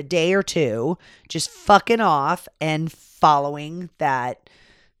to spend a day or two just fucking off and following that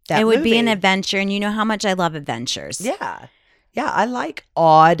it would be an movie. adventure, and you know how much I love adventures. Yeah. Yeah, I like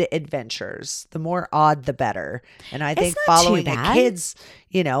odd adventures. The more odd, the better. And I think following the kids,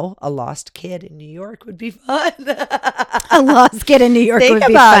 a lost kid in New York would be fun. A lost kid in New York would be fun.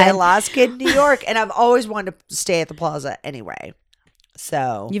 Think about it, a lost kid in New York. And I've always wanted to stay at the Plaza anyway.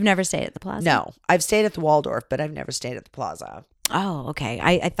 So you've never stayed at the Plaza? No, I've stayed at the Waldorf, but I've never stayed at the Plaza. Oh, okay.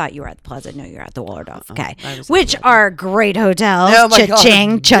 I thought you were at the Plaza. No, you're at the Waldorf. Okay. Which are great hotels. Oh my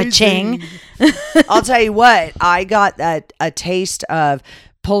Cha-ching, cha-ching. I'll tell you what, I got a taste of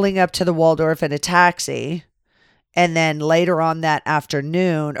pulling up to the Waldorf in a taxi. And then later on that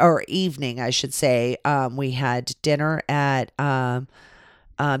afternoon, or evening, I should say, we had dinner at the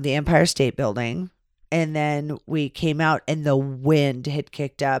Empire State Building. And then we came out and the wind had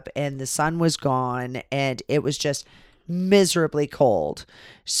kicked up and the sun was gone and it was just miserably cold.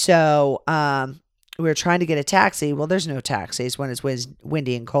 So we were trying to get a taxi. Well, there's no taxis when it's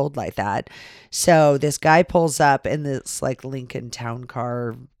windy and cold like that. So this guy pulls up in this like Lincoln Town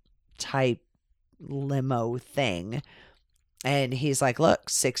Car type limo thing. And he's like, look,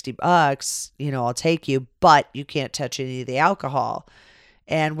 $60, I'll take you, but you can't touch any of the alcohol.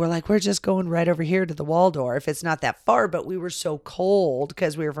 And we're like, we're just going right over here to the Waldorf. It's not that far, but we were so cold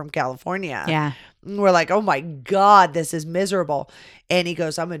because we were from California. Yeah. And we're like, oh my God, this is miserable. And he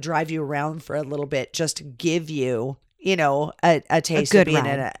goes, I'm going to drive you around for a little bit just to give you, a taste of being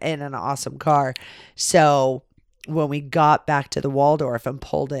in an awesome car. So when we got back to the Waldorf and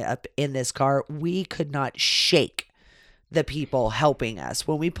pulled it up in this car, we could not shake the people helping us.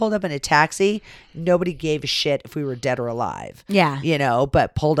 When we pulled up in a taxi, nobody gave a shit if we were dead or alive. Yeah.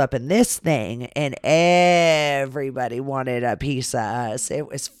 But pulled up in this thing and everybody wanted a piece of us. It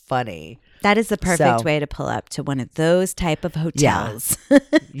was funny. That is the perfect way to pull up to one of those type of hotels.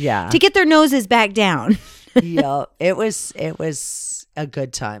 Yeah. To get their noses back down. Yeah. It was a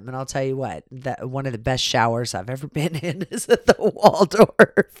good time. And I'll tell you what, one of the best showers I've ever been in is at the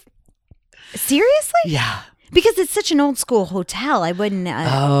Waldorf. Seriously? Yeah. Because it's such an old school hotel. I wouldn't think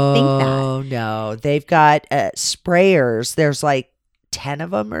that. Oh, no. They've got sprayers. There's like 10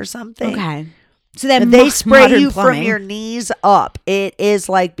 of them or something. Okay. So that they spray you plumbing. from your knees up. It is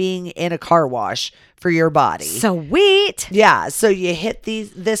like being in a car wash for your body. Sweet. Yeah. So you hit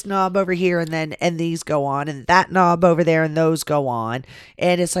this knob over here, and these go on, and that knob over there, and those go on,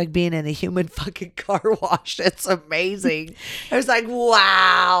 and it's like being in a human fucking car wash. It's amazing. I was like,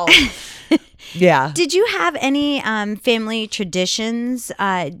 wow. Yeah. Did you have any family traditions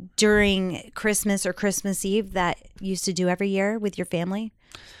during Christmas or Christmas Eve that you used to do every year with your family?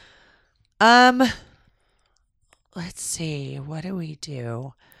 Let's see. What do we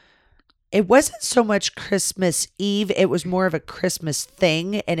do? It wasn't so much Christmas Eve. It was more of a Christmas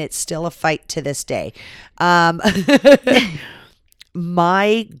thing, and it's still a fight to this day.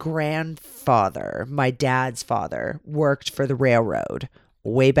 My grandfather, my dad's father, worked for the railroad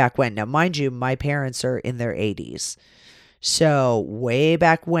way back when. Now, mind you, my parents are in their 80s. So way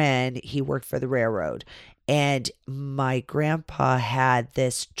back when, he worked for the railroad. And my grandpa had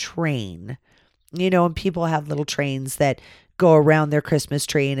this train, and people have little trains that go around their Christmas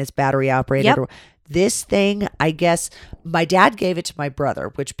tree, and it's battery operated. Yep. This thing, I guess, my dad gave it to my brother,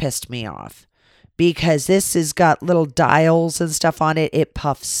 which pissed me off because this has got little dials and stuff on it. It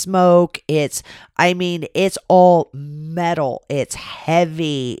puffs smoke. It's all metal. It's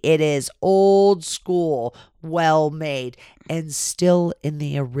heavy. It is old school, well made, and still in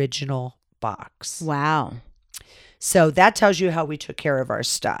the original box. Wow. So that tells you how we took care of our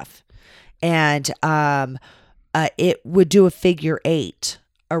stuff. And it would do a figure 8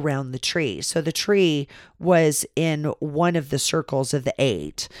 around the tree. So the tree was in one of the circles of the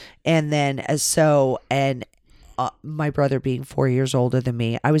 8. And then my brother being 4 years older than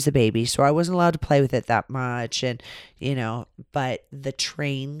me, I was a baby, so I wasn't allowed to play with it that much. And, but the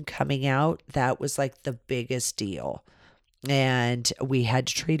train coming out, that was like the biggest deal. And we had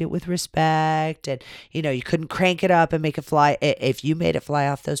to treat it with respect. And, you couldn't crank it up and make it fly. If you made it fly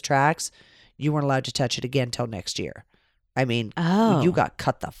off those tracks, you weren't allowed to touch it again till next year. I mean, you got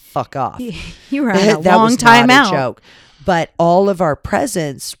cut the fuck off. You were on a that long was time not out. A joke. But all of our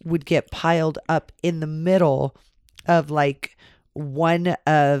presents would get piled up in the middle of like one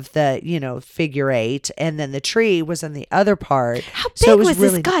of the, figure 8. And then the tree was on the other part. How big was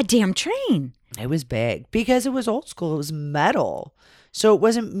this goddamn train? It was big because it was old school. It was metal. So it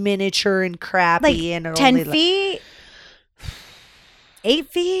wasn't miniature and crappy. Like and 10 feet? 8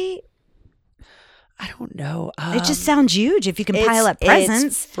 feet? I don't know. It just sounds huge if you can pile up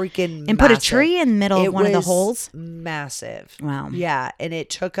presents. It's freaking and massive. Put a tree in the middle of one of the holes. Massive. Wow. Yeah. And it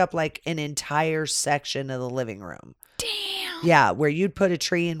took up like an entire section of the living room. Damn. Yeah. Where you'd put a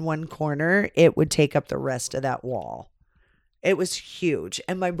tree in one corner, it would take up the rest of that wall. It was huge.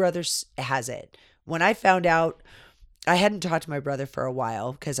 And my brother has it. When I found out, I hadn't talked to my brother for a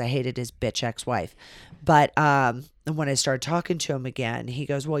while because I hated his bitch ex-wife. But when I started talking to him again, he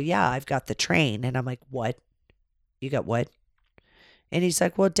goes, well, yeah, I've got the train. And I'm like, what? You got what? And he's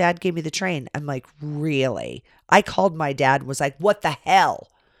like, well, Dad gave me the train. I'm like, really? I called my dad and was like, what the hell?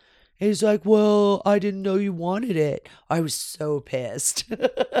 And he's like, well, I didn't know you wanted it. I was so pissed.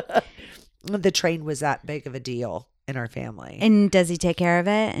 The train was that big of a deal in our family. And does he take care of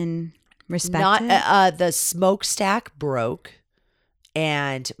it and respect it? The smokestack broke,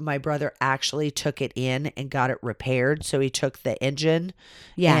 and my brother actually took it in and got it repaired. So he took the engine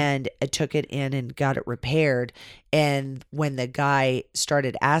and took it in and got it repaired. And when the guy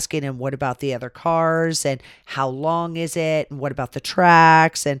started asking him, what about the other cars and how long is it and what about the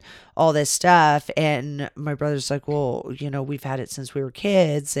tracks and all this stuff, and my brother's like, well, we've had it since we were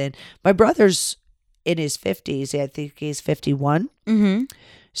kids. And my brother's in his 50s. I think he's 51. Mm-hmm.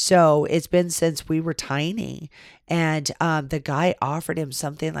 So it's been since we were tiny. And the guy offered him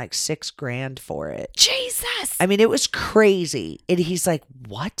something like $6,000 for it. Jesus. I mean, it was crazy. And he's like,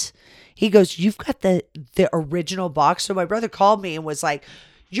 what? He goes, you've got the original box. So my brother called me and was like,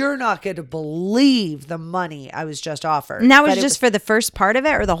 you're not going to believe the money I was just offered. And that was just for the first part of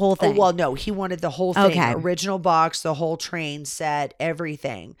it or the whole thing? Oh, well, no, he wanted the whole thing. Okay. Original box, the whole train set,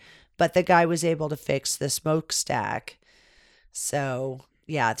 everything. But the guy was able to fix the smokestack. So,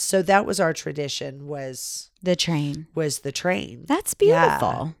 yeah. So that was our tradition was the train. Yeah. That's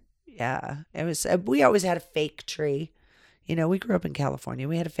beautiful. Yeah. It was. We always had a fake tree. We grew up in California.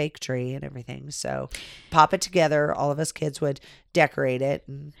 We had a fake tree and everything. So pop it together. All of us kids would decorate it.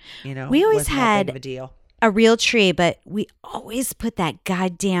 And, we always had big of a deal. A real tree, but we always put that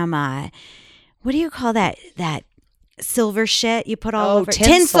goddamn, what do you call that silver shit you put all over?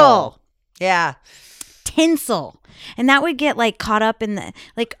 Tinsel. Yeah. tinsel. And that would get like caught up in the,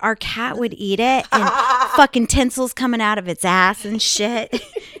 like our cat would eat it and fucking tinsel's coming out of its ass and shit.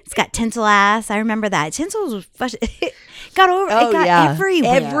 It's got tinsel ass. I remember that. Tinsel was got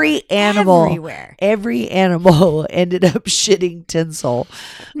everywhere. Every animal ended up shitting tinsel.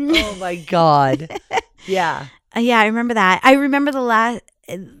 Oh my God. Yeah. Yeah, I remember that. I remember the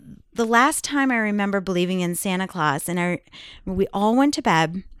last time I remember believing in Santa Claus, and we all went to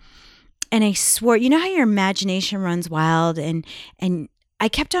bed, and I swore, you know how your imagination runs wild, and I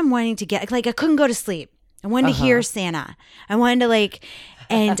kept on wanting to get, like I couldn't go to sleep. I wanted to hear Santa. I wanted to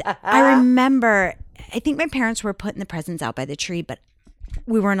and I remember, I think my parents were putting the presents out by the tree, but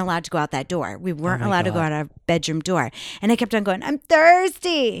we weren't allowed to go out that door. We weren't allowed to go out our bedroom door. And I kept on going, I'm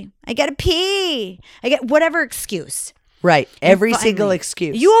thirsty. I got to pee. I get whatever excuse. Right. Every single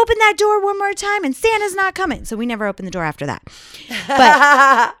excuse. You open that door one more time and Santa's not coming. So we never opened the door after that.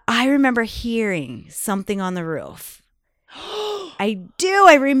 But I remember hearing something on the roof. I do.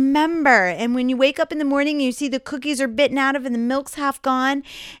 I remember. And when you wake up in the morning and you see the cookies are bitten out of and the milk's half gone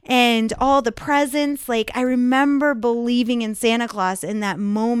and all the presents, like I remember believing in Santa Claus in that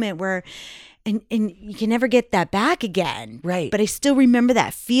moment where, and you can never get that back again. Right. But I still remember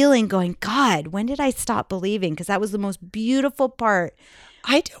that feeling going, God, when did I stop believing? Because that was the most beautiful part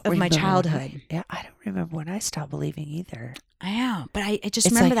of my childhood. I don't remember when I stopped believing either. I know. But I just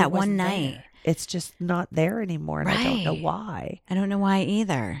remember that one night. There. It's just not there anymore. And I don't know why. I don't know why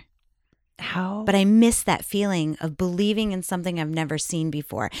either. How? But I miss that feeling of believing in something I've never seen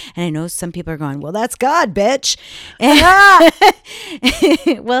before. And I know some people are going, well, that's God, bitch.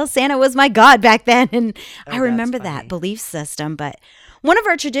 Well, Santa was my God back then. And I remember that belief system. But one of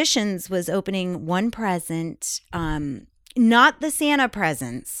our traditions was opening one present, not the Santa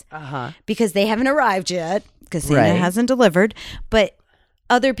presents, because they haven't arrived yet, because Santa hasn't delivered. But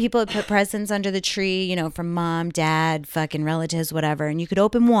other people had put presents under the tree, you know, from mom, dad, fucking relatives, whatever. And you could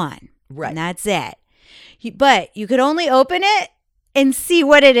open one. Right. And that's it. But you could only open it and see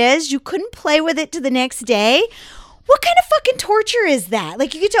what it is. You couldn't play with it to the next day. What kind of fucking torture is that?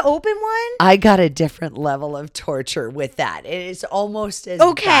 Like, you get to open one? I got a different level of torture with that. It is almost as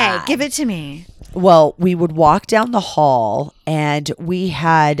bad. Give it to me. Well, we would walk down the hall, and we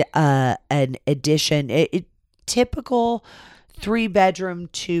had an addition, typical 3-bedroom,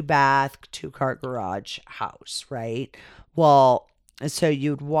 2-bath, 2-car garage house, right? Well, so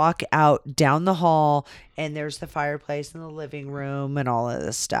you'd walk out down the hall, and there's the fireplace in the living room and all of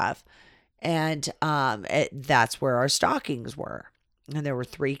this stuff. And that's where our stockings were. And there were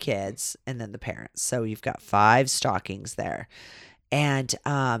 3 kids and then the parents. So you've got 5 stockings there. And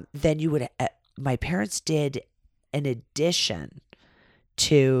then you would, my parents did an addition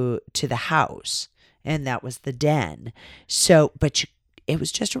to the house. And that was the den. So, but it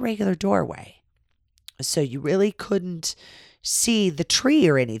was just a regular doorway. So you really couldn't see the tree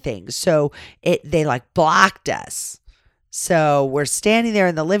or anything. So they like blocked us. So we're standing there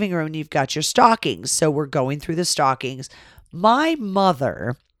in the living room and you've got your stockings. So we're going through the stockings. My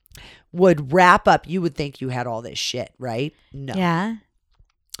mother would wrap up. You would think you had all this shit, right? No. Yeah.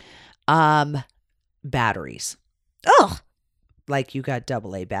 Batteries. Oh. Like you got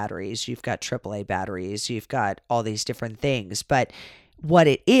AA batteries, you've got AAA batteries, you've got all these different things. But what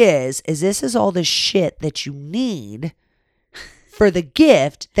it is this is all the shit that you need for the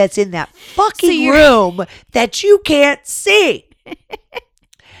gift that's in that fucking room that you can't see.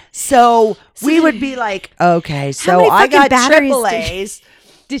 So we would be like, okay, so I got AAAs.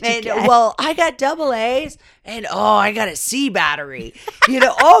 Well, I got AA's and I got a C battery. You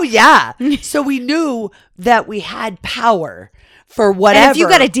know, yeah. So we knew that we had power for whatever. And if you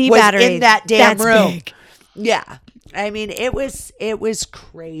got a D battery in that damn room. Big. Yeah. I mean, it was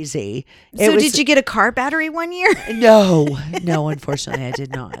crazy. So did you get a car battery one year? No, unfortunately I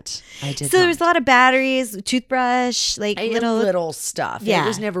did not. So there was a lot of batteries, toothbrush, like little stuff. Yeah. It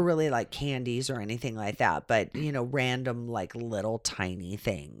was never really like candies or anything like that, but you know, random like little tiny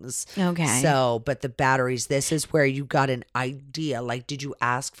things. Okay. So, but the batteries, this is where you got an idea. Like, did you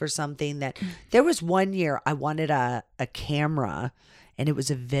ask for something that there was one year I wanted a camera, and it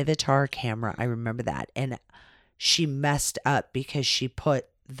was a Vivitar camera. I remember that. And she messed up because she put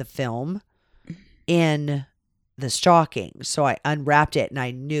the film in the stocking. So I unwrapped it and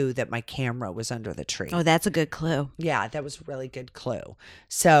I knew that my camera was under the tree. Oh, that's a good clue. Yeah, that was a really good clue.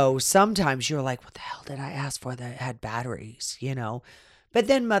 So sometimes you're like, what the hell did I ask for that had batteries, you know? But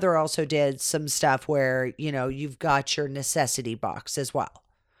then Mother also did some stuff where, you know, you've got your necessity box as well.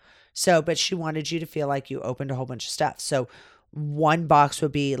 So, but she wanted you to feel like you opened a whole bunch of stuff. So one box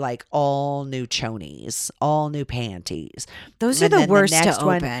would be like all new chonies, all new panties. Those are the worst to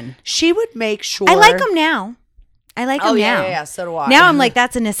open. She would make sure. I like them now. I like them now. Yeah, so do I. Now I'm like,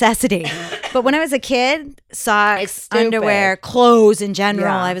 that's a necessity. But when I was a kid, socks, underwear, clothes in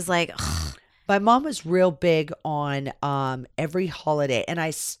general, I was like, ugh. My mom was real big on every holiday, and I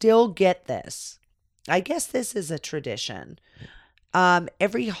still get this. I guess this is a tradition.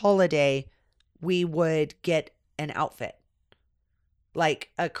 Every holiday, we would get an outfit, like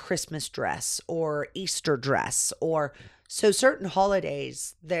a Christmas dress or Easter dress, or so certain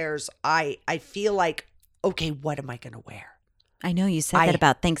holidays. I feel like, okay, what am I going to wear? I know you said that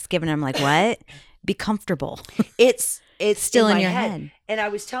about Thanksgiving. I'm like, what? Be comfortable. It's still in your head. And I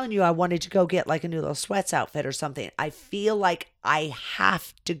was telling you, I wanted to go get like a new little sweats outfit or something. I feel like I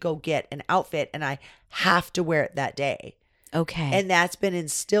have to go get an outfit and I have to wear it that day. Okay. And that's been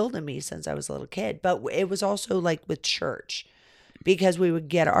instilled in me since I was a little kid. But it was also like with church, because we would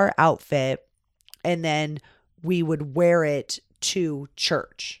get our outfit and then we would wear it to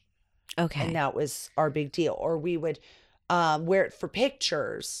church. Okay. And that was our big deal. Or we would wear it for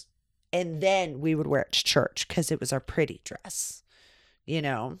pictures. And then we would wear it to church because it was our pretty dress, you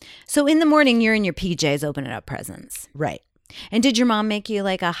know? So in the morning, you're in your PJs opening up presents. Right. And did your mom make you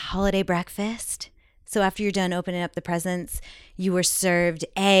like a holiday breakfast? So after you're done opening up the presents, you were served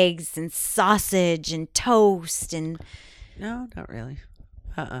eggs and sausage and toast and... No, not really.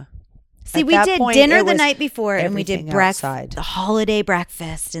 See, we did dinner the night before and we did breakfast, the holiday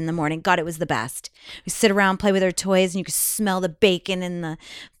breakfast in the morning. God, it was the best. We sit around, play with our toys, and you could smell the bacon and the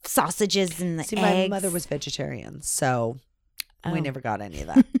sausages and the eggs. My mother was vegetarian, so we never got any of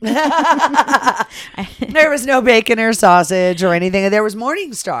that. There was no bacon or sausage or anything. There was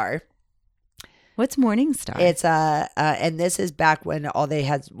Morningstar. What's Morningstar? It's and this is back when all they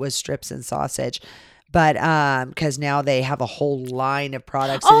had was strips and sausage. But because now they have a whole line of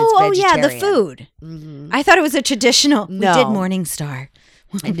products. And it's vegetarian. Yeah, the food. Mm-hmm. I thought it was a traditional. No. We did Morningstar.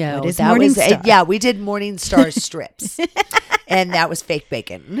 No, what is Morningstar? Yeah, we did Morningstar strips, and that was fake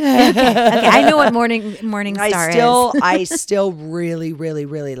bacon. Okay, I know what Morningstar is. I still really, really,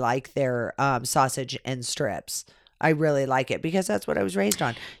 really like their sausage and strips. I really like it because that's what I was raised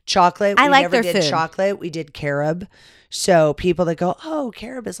on. Chocolate. I like their food. We never did chocolate. We did carob. So people that go, oh,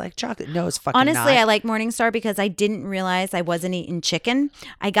 carob is like chocolate. No, it's fucking Honestly, not. I like Morningstar because I didn't realize I wasn't eating chicken.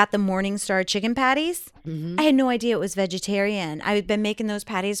 I got the Morningstar chicken patties. Mm-hmm. I had no idea it was vegetarian. I've been making those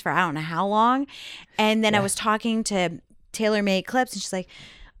patties for I don't know how long. And then I was talking to Taylor Made Clips and she's like,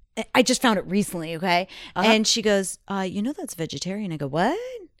 I just found it recently, okay? And she goes, you know that's vegetarian. I go, what?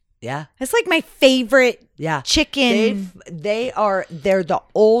 Yeah. It's like my favorite chicken. They're the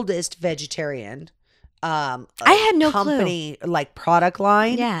oldest vegetarian I had no company clue. Like product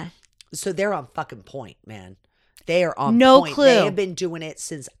line. Yeah. So they're on fucking point, man. They are on no point. Clue. They have been doing it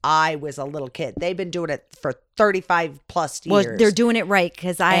since I was a little kid. They've been doing it for 35 plus years. Well, they're doing it right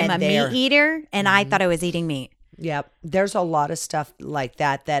because I am a meat eater and I thought I was eating meat. Yep. There's a lot of stuff like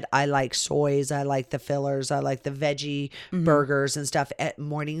that I like. Soys. I like the fillers. I like the veggie burgers and stuff.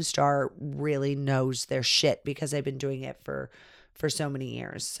 Morningstar really knows their shit because they've been doing it for so many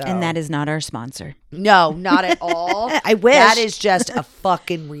years. So. And that is not our sponsor. No, not at all. I wish. That is just a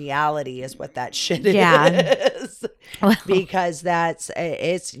fucking reality is what that shit is. Well. Because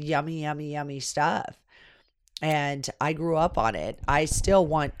it's yummy, yummy, yummy stuff. And I grew up on it. I still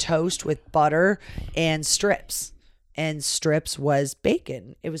want toast with butter and strips. And strips was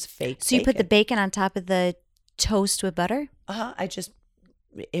bacon. It was fake So you put the bacon on top of the toast with butter? I just,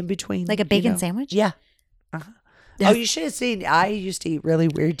 in between. Like a bacon sandwich? Yeah. Oh, you should have seen. I used to eat really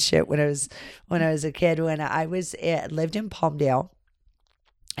weird shit when I was a kid. When I lived in Palmdale,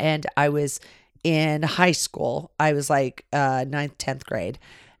 and I was in high school. I was like 9th, 10th grade,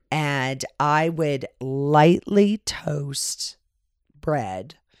 and I would lightly toast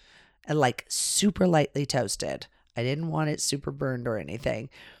bread, and like super lightly toasted. I didn't want it super burned or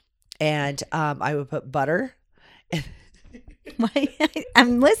anything, and I would put butter.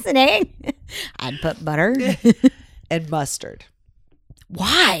 I'm listening. I'd put butter. And mustard.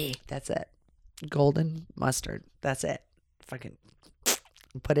 Why? That's it. Golden mustard. That's it. Fucking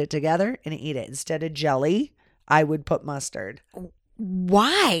put it together and eat it. Instead of jelly, I would put mustard.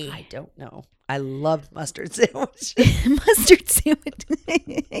 Why? I don't know. I love mustard sandwiches. Mustard sandwich.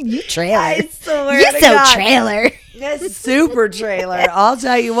 You trailer. I swear You're to so God. Trailer. That's super trailer. I'll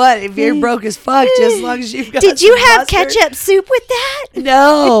tell you what, if you're broke as fuck, just as long as you've got Did you have mustard. ketchup soup with that?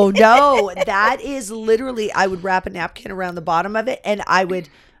 No. That is literally, I would wrap a napkin around the bottom of it and I would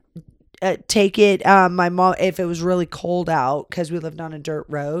take it. My mom, if it was really cold out, because we lived on a dirt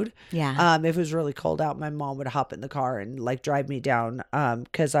road. Yeah. If it was really cold out, my mom would hop in the car and like drive me down.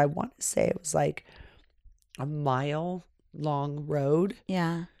 Because I want to say it was like a mile long road.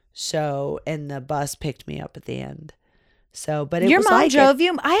 Yeah. So, and the bus picked me up at the end. So, but it your was mom like drove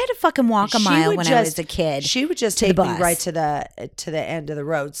you. I had to fucking walk a mile when I was a kid. She would just take me right to the end of the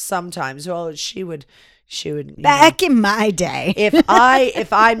road. Sometimes, well, she would. Back in my day, if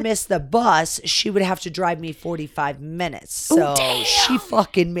I missed the bus, she would have to drive me 45 minutes. So she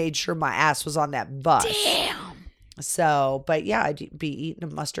fucking made sure my ass was on that bus. Damn. So, but yeah, I'd be eating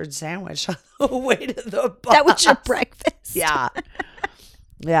a mustard sandwich on the way to the bus. That was your breakfast. Yeah.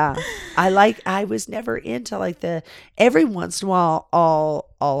 Yeah. I was never into like every once in a while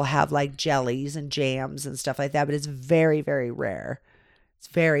I'll have like jellies and jams and stuff like that, but it's very, very rare. It's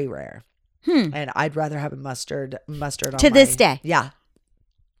very rare. And I'd rather have a mustard on to this day. Yeah.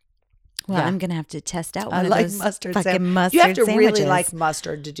 Well, yeah. I'm gonna have to test out one I of like those mustard fucking mustard You have to sandwiches. really like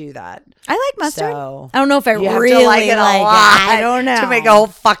mustard to do that. I like mustard. So, I don't know if I you have really to like it a lot I don't know to make a whole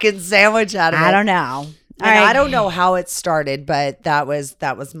fucking sandwich out of it. I don't know. I don't know how it started, but that was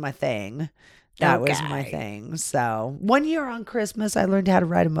my thing. That was my Okay. thing. So one year on Christmas, I learned how to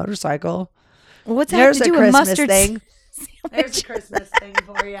ride a motorcycle. What's that There's have to a do with Christmas mustard thing. There's a Christmas thing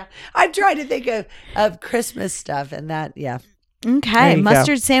for you. I'm trying to think of Christmas stuff, and that, yeah. Okay, There you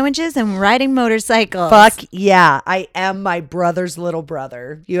mustard sandwiches and riding motorcycles. Fuck yeah, I am my brother's little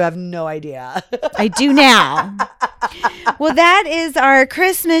brother. You have no idea. I do now. Well, that is our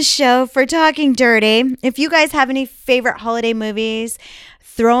Christmas show for Talking Dirty. If you guys have any favorite holiday movies,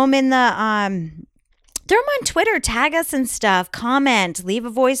 throw them in the throw them on Twitter, tag us and stuff, comment, leave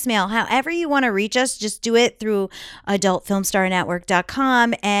a voicemail. However you want to reach us, just do it through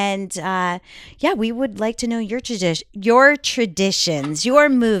adultfilmstarnetwork.com. And yeah, we would like to know your traditions, your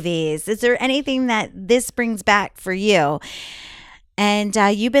movies. Is there anything that this brings back for you? And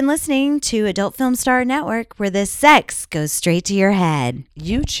you've been listening to Adult Film Star Network, where the sex goes straight to your head.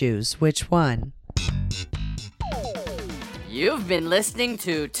 You choose which one. You've been listening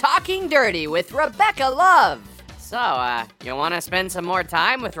to Talking Dirty with Rebecca Love. So, you want to spend some more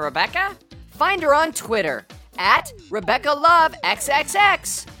time with Rebecca? Find her on Twitter at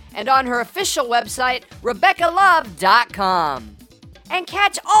RebeccaLoveXXX and on her official website, RebeccaLove.com. And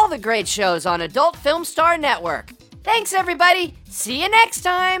catch all the great shows on Adult Film Star Network. Thanks, everybody. See you next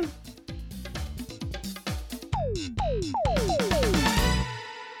time.